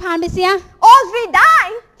ดลงสะพานไปเสีย All 3 die.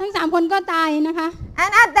 ทั้ง3 คนก็ตายนะคะ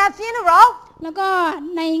And at their funeral, แล้วก็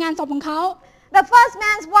ในงานศพของเขา the first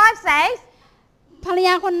man's wife says, ภรรย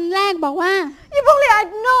าคนแรกบอกว่า if only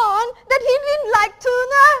I'd known that he didn't like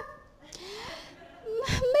tuna.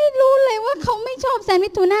 ไม่รู้เลยว่าเขาไม่ชอบแซนด์วิ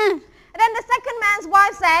ชทูน่า And then the second man's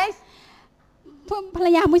wife says, ภรร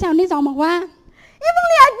ยาผู้ชายคนที่2บอกว่า if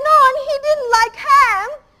only I'd known he didn't like ham.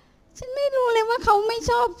 ฉันไม่รู้เลยว่าเขาไม่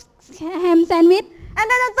ชอบแฮมแซนด์วิช And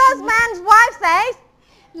then the third man's wife says,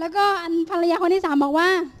 แล้วก็ภรรยาคนที่3บอกว่า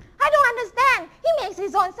I don't understand. He makes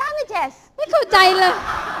his own sandwiches. ไม่เข้าใจเลย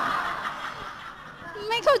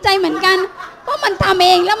ไม่เข้าใจเหมือนกัน เพราะมันทำเอ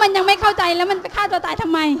งแล้วมันยังไม่เข้าใจแล้วมันไปฆ่าตัวตายทำ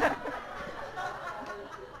ไม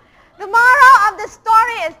The moral of the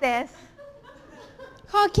story is this.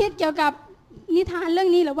 ข้อคิดเกี่ยวกับนิทานเรื่อง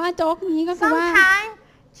นี้หรือว่าโจ๊กนี้ก็คือว่า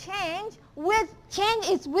Sometimes change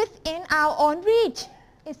is within our own reach.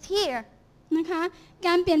 It's here. นะคะก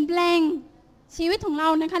ารเปลี่ยนแปลงชีวิตของเรา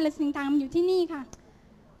นะคะหรือสิ่งต่างๆอยู่ที่นี่ค่ะ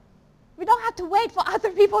We don't have to wait for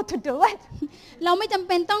other people to do it. เราไม่จำเ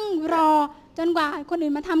ป็นต้องรอจนกว่าคน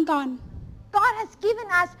อื่นมาทำก่อน God has given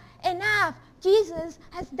us enough. Jesus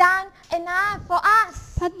has done enough for us.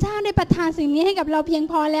 พระเจ้าได้ประทานสิ่งนี้ให้กับเราเพียง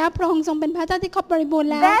พอแล้วพระองค์ทรงเป็นพระเจ้าที่ครบบริบูรณ์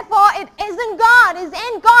แล้ว Therefore, it isn't God. It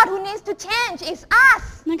ain't God who needs to change. It's us.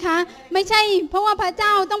 นะคะไม่ใช่เพราะว่าพระเจ้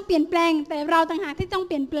าต้องเปลี่ยนแปลงแต่เราต่างหากที่ต้องเ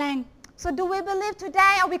ปลี่ยนแปลง So do we believe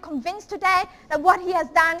today, are we convinced today that what he has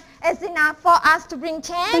done is enough for us to bring ดัง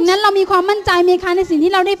change? นั้นเรามีความมั่นใจไหมคะในสิ่ง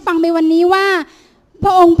ที่เราได้ฟังไปวันนี้ว่า พร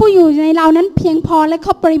ะองค์ผู้อยู่ในเรานั้นเพียงพอและค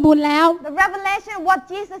รบบริบูรณ์แล้ว The revelation of what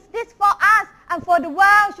Jesus did for us and for the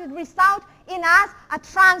world should result in us a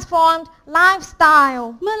transformed lifestyle.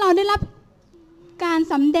 เมื่อเราได้รับการ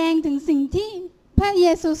สำแดงถึงสิ่งที่พระเย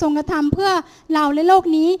ซูทรงกระทำเพื่อเราและโลก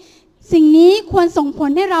นี้ สิ่งนี้ควรส่งผล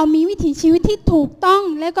ให้เรามีวิถีชีวิตที่ถูกต้อง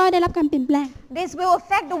และก็ได้รับการเปลี่ยนแปลง This will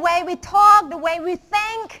affect the way we talk, the way we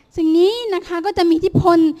think. สิ่งนี้นะคะก็จะมีอิทธิพ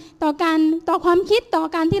ลต่อความคิดต่อ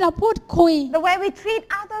การที่เราพูดคุย The way we treat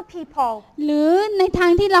other people, หรือในทา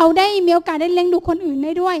งที่เราได้มีโอกาสได้เลี้ยงดูคนอื่นไ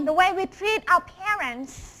ด้ด้วย the way we treat our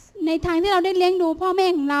parents. ในทางที่เราได้เลี้ยงดูพ่อแม่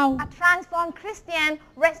ของเรา A transformed Christian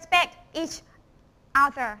respect each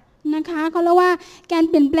other. นะคะเขาเรียกว่าการ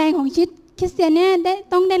เปลี่ยนแปลงของชีวิตคริสเตียนเนี่ย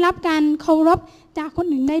ต้องได้รับการเคารพจากคน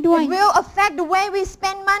อื่นได้ด้วย It will affect the way we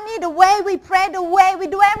spend money, the way we pray, the way we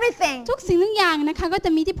do everything. ทุกสิ่งทุกอย่างนะคะก็จะ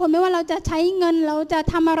มีอิทธิพลไม่ว่าเราจะใช้เงินเราจะ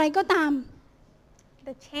ทำอะไรก็ตาม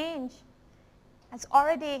The change has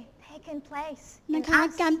already taken place นะ in คะ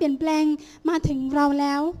us. การเปลี่ยนแปลงมาถึงเราแ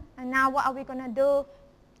ล้ว And now what are we going to do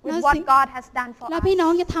with แล้ว what สิ่ง God has done for แล้วพี่ us? น้อ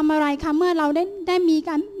งจะทำอะไรคะเมื่อเรา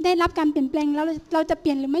ได้รับการเปลี่ยนแปลงแล้วเราจะเป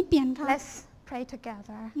ลี่ยนหรือไม่เปลี่ยนคะ Let's pray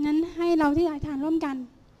together. งั้นให้เราที่อธิษฐานร่วมกัน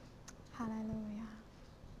Hallelujah.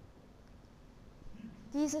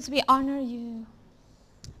 Jesus, we honor you.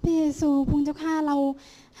 พระเยซูพระเจ้าข้าเรา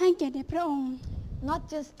ให้เกียรติแด่พระองค์ Not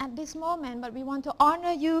just at this moment, but we want to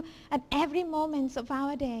honor you at every moment of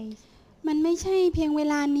our days. มันไม่ใช่เพียงเว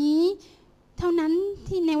ลานี้ เท่านั้น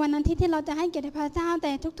ที่ในวันอาทิตย์ที่เราจะให้เกียรติพระเจ้าแ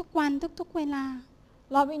ต่ทุกๆวันทุกๆเวลา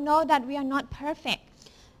Lord, we know that we are not perfect.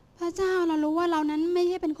 พระเจ้าเรารู้ว่าเรานั้นไม่ใ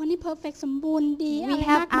ช่เป็นคนที่เพอร์เฟกต์สมบูรณ์ดีอะไร We มา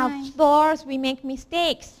have ก our มาย flaws, we make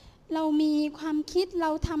mistakes. เรามีความคิดเรา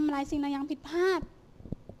ทำหลายสิ่งหลายอย่างผิดพลาด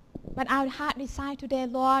But our heart desire today,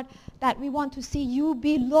 Lord, that we want to see you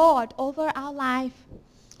be Lord over our life.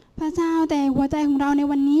 พระเจ้าแต่หัวใจของเราใน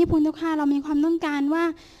วันนี้พุทธค่าเรามีความต้องการว่า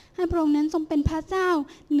ให้พระองค์นั้นทรงเป็นพระเจ้า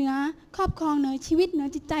เหนือครอบครองเหนือชีวิตเหนือ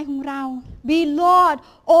จิตใจของเรา Be Lord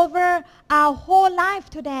over our whole life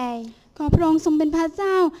today. ขอพระองค์ทรงเป็นพระเ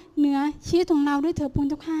จ้าเหนือชีวิตของเราด้วยเถิดพุท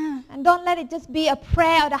ธค่า And don't let it just be a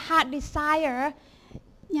prayer or the heart desire,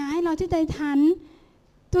 อย่าให้เราที่ใจทัน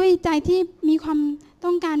ด้วยใจที่มีความ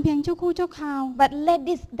ต้องการเพียงชั่วครู่ชั่วคราว but let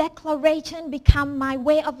this declaration become my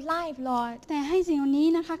way of life, Lord. แต่ให้สิ่งเหล่านี้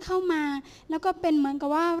นะคะเข้ามาแล้วก็เป็นเหมือนกับ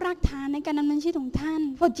ว่ารากฐานในการดำเนินชีวิตของท่าน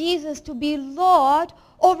For Jesus to be Lord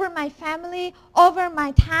over my family, over my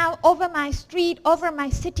town, over my street, over my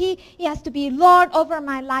city, He has to be Lord over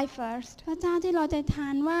my life first. พระเจ้าที่เราใจทา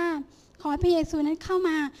นว่าขอให้พระเยซูนั้นเข้าม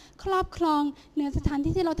าครอบครองเหนือสถาน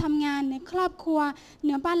ที่ที่เราทำงานเหนือครอบครัวเห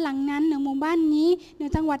นือบ้านหลังนั้นเหนือหมู่บ้านนี้เหนือ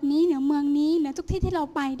จังหวัดนี้เหนือเมืองนี้เหนือทุกที่ที่เรา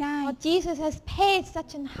ไปได้ For Jesus has paid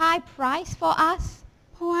such a high price for us.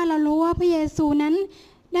 เพราะว่าเรารู้ว่าพระเยซูนั้น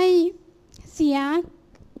ได้เสีย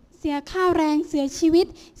ค่าแรงเสียชีวิต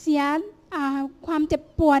เสียความเจ็บ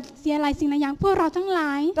ปวดเสียหลายสิ่งหลายอย่างเพื่อเราทั้งหล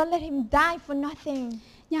าย Don't let Him die for nothing.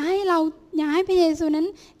 อย่าให้พระเยซูนั้น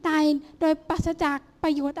ตายโดยปราศจากปร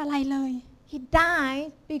ะโยชน์อะไรเลย He died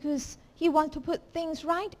because He wants to put things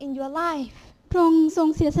right in your life. พระองค์ทรง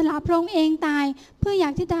เสียสละพระองค์เองตายเพื่ออยา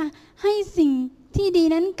กที่จะให้สิ่งที่ดี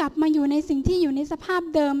นั้นกลับมาอยู่ในสิ่งที่อยู่ในสภาพ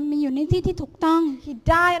เดิมมีอยู่ในที่ที่ถูกต้อง He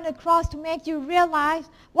died on the cross to make you realize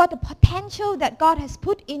what the potential that God has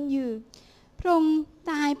put in you. พระองค์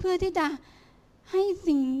ตายเพื่อที่จะให้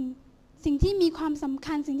สิ่งที่มีความสำ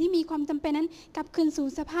คัญสิ่งที่มีความจำเป็นนั้นกลับคืนสู่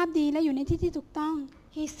สภาพดีและอยู่ในที่ที่ถูกต้อง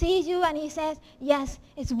He sees you and He says, yes,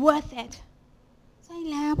 it's worth it. ใช่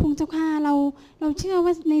แล้วพระเจ้าข้าเราเชื่อว่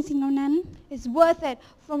าในสิ่งเหล่านั้น It's worth it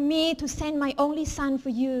for me to send my only son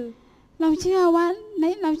for you. เราเชื่อ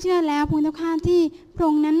แล้วพระเจ้าข้าที่พระอ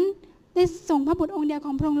งค์นั้นได้ส่งพระบุตรองค์เดียวข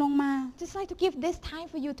องพระองค์ลงมา Just like to give this time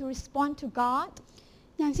for you to respond to God.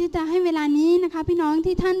 อยากที่จะให้เวลานี้นะคะพี่น้อง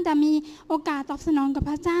ที่ท่านจะมีโอกาสตอบสนองกับ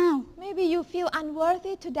พระเจ้า Maybe you feel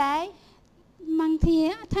unworthy today. บางที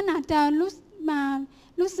ท่านอาจจะ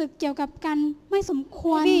รู้สึกเกี่ยวกับการไม่สมค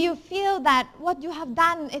วร Maybe you feel that what you have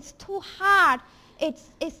done is too hard.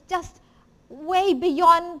 It's just way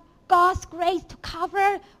beyond God's grace to cover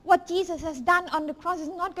what Jesus has done on the cross.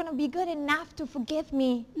 It's not going to be good enough to forgive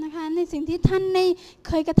me. นะคะในสิ่งที่ท่านได้เ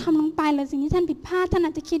คยกระทำลงไปหรือสิ่งที่ท่านผิดพลาดท่านอ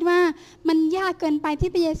าจจะคิดว่ามันยากเกินไปที่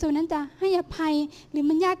พระเยซูนั้นจะให้อภัยหรือ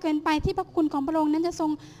มันยากเกินไปที่พระคุณของพระองค์นั้นจะทร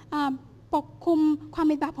งปกคุมความ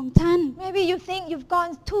ผิดบาปของท่าน Maybe you think you've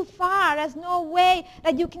gone too far. There's no way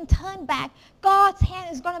that you can turn back. God's hand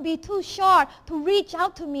is going to be too short to reach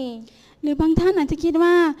out to me. หรือบางท่านอาจจะคิด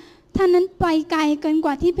ว่า ท่านนั้นไปไกลเกินก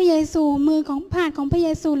ว่าที่พระเยซูมือของพระหัตถ์ของพระเย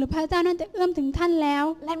ซูหรือพระเจ้านั้นจะเอื้อมถึงท่านแล้ว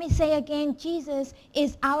Let me say again, Jesus is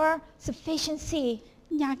our sufficiency.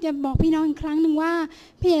 อยากจะบอกพี่น้องอีกครั้งหนึ่งว่า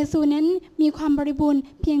พระเยซูนั้นมีความบริบูรณ์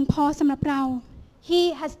เพียงพอสำหรับเรา He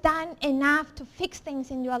has done enough to fix things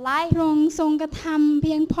in your life. พระองค์ทรงกระทำเ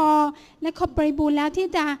พียงพอและครบบริบูรณ์แล้วที่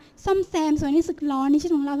จะซ่อมแซมส่วนที่สึกหรอในชี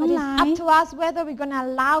วิตของเรา It ทั้ง is หลาย up to us whether we're going to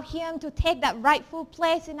allow Him to take that rightful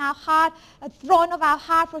place in our heart, a throne of our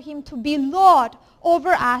heart, for Him to be Lord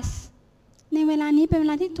over us. ในเวลานี้เป็นเว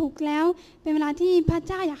ลาที่ถูกแล้วเป็นเวลาที่พระเ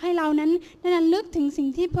จ้าอยากให้เรานั้นได้ระลึกถึงสิ่ง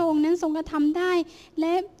ที่พระองค์นั้นทรงกระทำได้ แล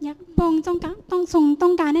ะอยากพระองค์ต้อ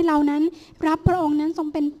งการให้เรานั้นรับพระองค์นั้นทรง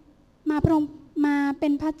เป็นพระองค์มาเป็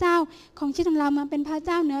นพระเจ้าของชีวิตของเรามาเป็นพระเ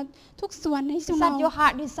จ้าเหนือทุกส่วนในชีวิตข Is องเรา that your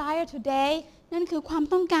heart desire today? นั่นคือความ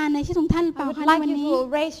ต้องการในชีวิตของท่านหรือเป I ล่า would คะใน like วัน you นี้ to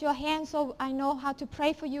raise your hand so I know how to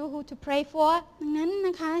pray for you, who to pray for. ดังนั้นน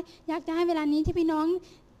ะคะอยากจะให้เวลานี้ที่พี่น้อง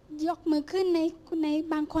ยกมือขึ้นใน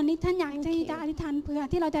บางคนที่ท่านอยากที่จะอธิษฐานเผื่อ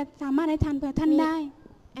ที่เราจะสามารถอธิษฐานเผื่อท่านได้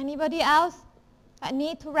Anybody else that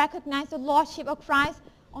need to recognize the Lordship of Christ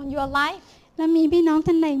on your life? แล้วมีพี่น้อง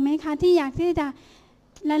ท่านใดไหมคะที่อยากที่จะ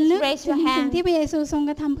ระลึก Raise ถึ your ง hand สิ่งที่พระเยซูทรง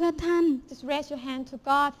กระทำเพื่อท่าน Just raise your hand to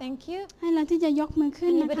God. Thank you. ให้เราที่จะยกมือขึ้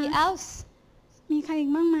นนะ Anybody คะ else? มีใครอีก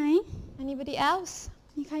บ้างไหม Anybody else?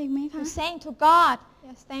 มีใครอีกไหมคะ You're saying to God.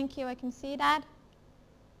 Yes, thank you. I can see that.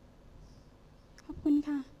 ขอบคุณ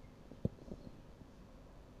ค่ะ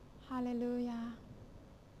Hallelujah.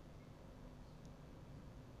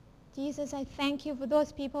 Jesus, I thank you for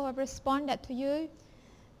those people who have responded to you.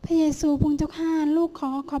 พระเยซูพระองค์เจ้าข้าลูกข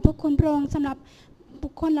อบพระคุณพระองค์สำหรับบุ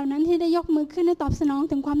คคลเหล่านั้นที่ได้ยกมือขึ้นและตอบสนอง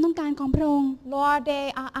ถึงความต้องการของพระองค์ Lord, they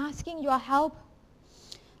are asking your help.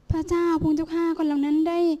 พระเจ้าพระองค์เจ้าข้าคนเหล่านั้น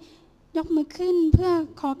ได้ยกมือขึ้นเพื่อ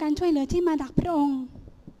ขอการช่วยเหลือที่มาจากพระองค์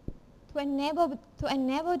to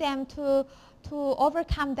enable them to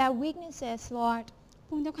overcome their weaknesses, Lord. พ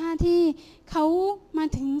ระองค์เจ้าข้าที่เขามา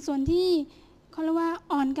ถึงส่วนที่เขาเรียกว่า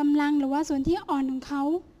อ่อนกำลังหรือว่าส่วนที่อ่อนของเขา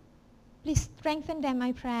Please strengthen them,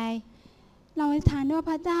 I pray. เราอธิษฐานด้วยว่า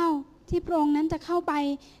พระเจ้าที่พระองค์นั้นจะเข้าไป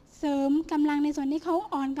เสริมกำลังในส่วนที่เขา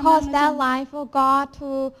อ่อนกำลัง Cause their life, oh God, to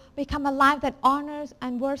become a life that honors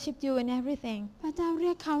and worship you in everything. พระเจ้าเรี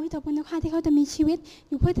ยกเขาด้วยเถิดพระองค์เจ้าข้าที่เขาจะมีชีวิต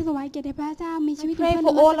อยู่เพื่อถวายเกียรติแด่พระเจ้ามีชีวิต I อยู่ pray เพื่อ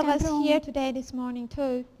for นมั all ส of การ us พระองค์ here today, this morning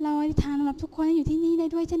too. เราอธิษฐานสำหรับทุกคนที่อยู่ที่นี่ได้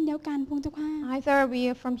ด้วยเช่นเดียวกันพระองค์เจ้าข้า Either we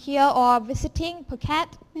are from here or visiting Phuket.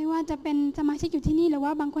 ไม่ว่าจะเป็นสมาชิกอยู่ที่นี่หรือว่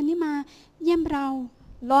าบางคนที่มาเยี่ยมเรา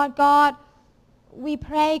Lord God, we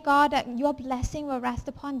pray, God, that your blessing will rest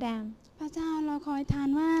upon them. พระเจ้าเราขออธิษฐาน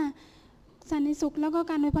ว่าสันติสุขแล้วก็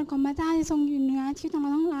การอวยพรของพระเจ้าจะทรงอยู่เหนือชีวิตของเร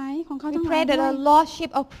าทั้งหลายของเขา We ทั้งหลาย pray ด้ that วย the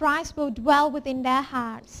Lordship of Christ will dwell within their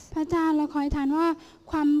hearts. พระเจ้าเราขออธิษฐานว่า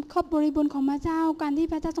ความครบบริบูรณ์ของพระเจ้าการที่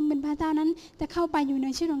พระเจ้าทรงเป็นพระเจ้านั้นจะเข้าไปอยู่ใน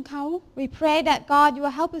ชีวิตของเขา We pray that God, you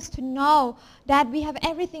will help us to know that we have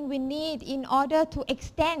everything we need in order to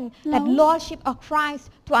extend that Lordship of Christ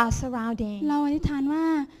to our surrounding. เราอธิษฐานว่า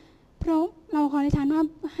เราขออธิษฐานว่า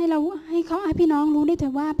ให้พี่น้องรู้ได้เถิ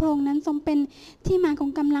ดว่าพระองค์นั้นทรงเป็นที่มาขอ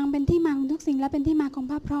งกำลังเป็นที่มาของทุกสิ่งและเป็นที่มาของ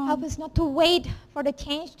พระพร Help us not to wait for the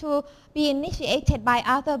change to be initiated by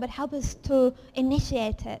others, but help us to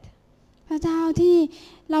initiate it. พระเจ้าที่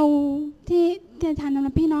เราที่ฐานสำห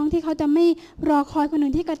รับพี่น้องที่เขาจะไม่รอคอยคน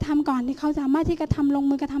อื่นที่กระทำก่อนที่เขาสามารถที่กระทำลง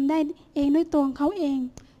มือกระทำได้เองด้วยตัวของเขาเอง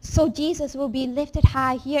So Jesus will be lifted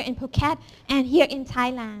high here in Phuket and here in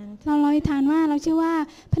Thailand. เราอธิษฐานว่าเราเชื่อว่า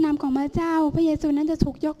พระนามของพระเจ้าพระเยซูนั้นจะ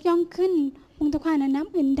ถูกยกย่องขึ้นองค์เจ้าข้าในน้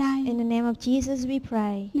ำอื่นใด In the name of Jesus we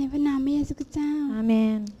pray. ในพระนามพระเยซูคริสต์เจ้า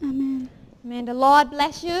Amen. อาเมน Amen. The Lord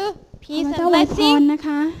bless you. ขอ Peace พระ and เจ้าอวยพร blessing. นะค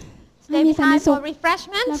ะให้ Stay มีสันติ behind สุข for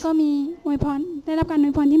refreshment. แล้วก็มีอวยพรได้รับการอ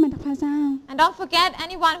วยพรที่มาจากพระเจ้า And don't forget,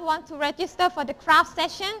 anyone who wants to register for the craft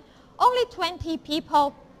session, only 20 people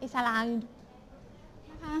is allowed.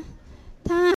 นะคะถ้า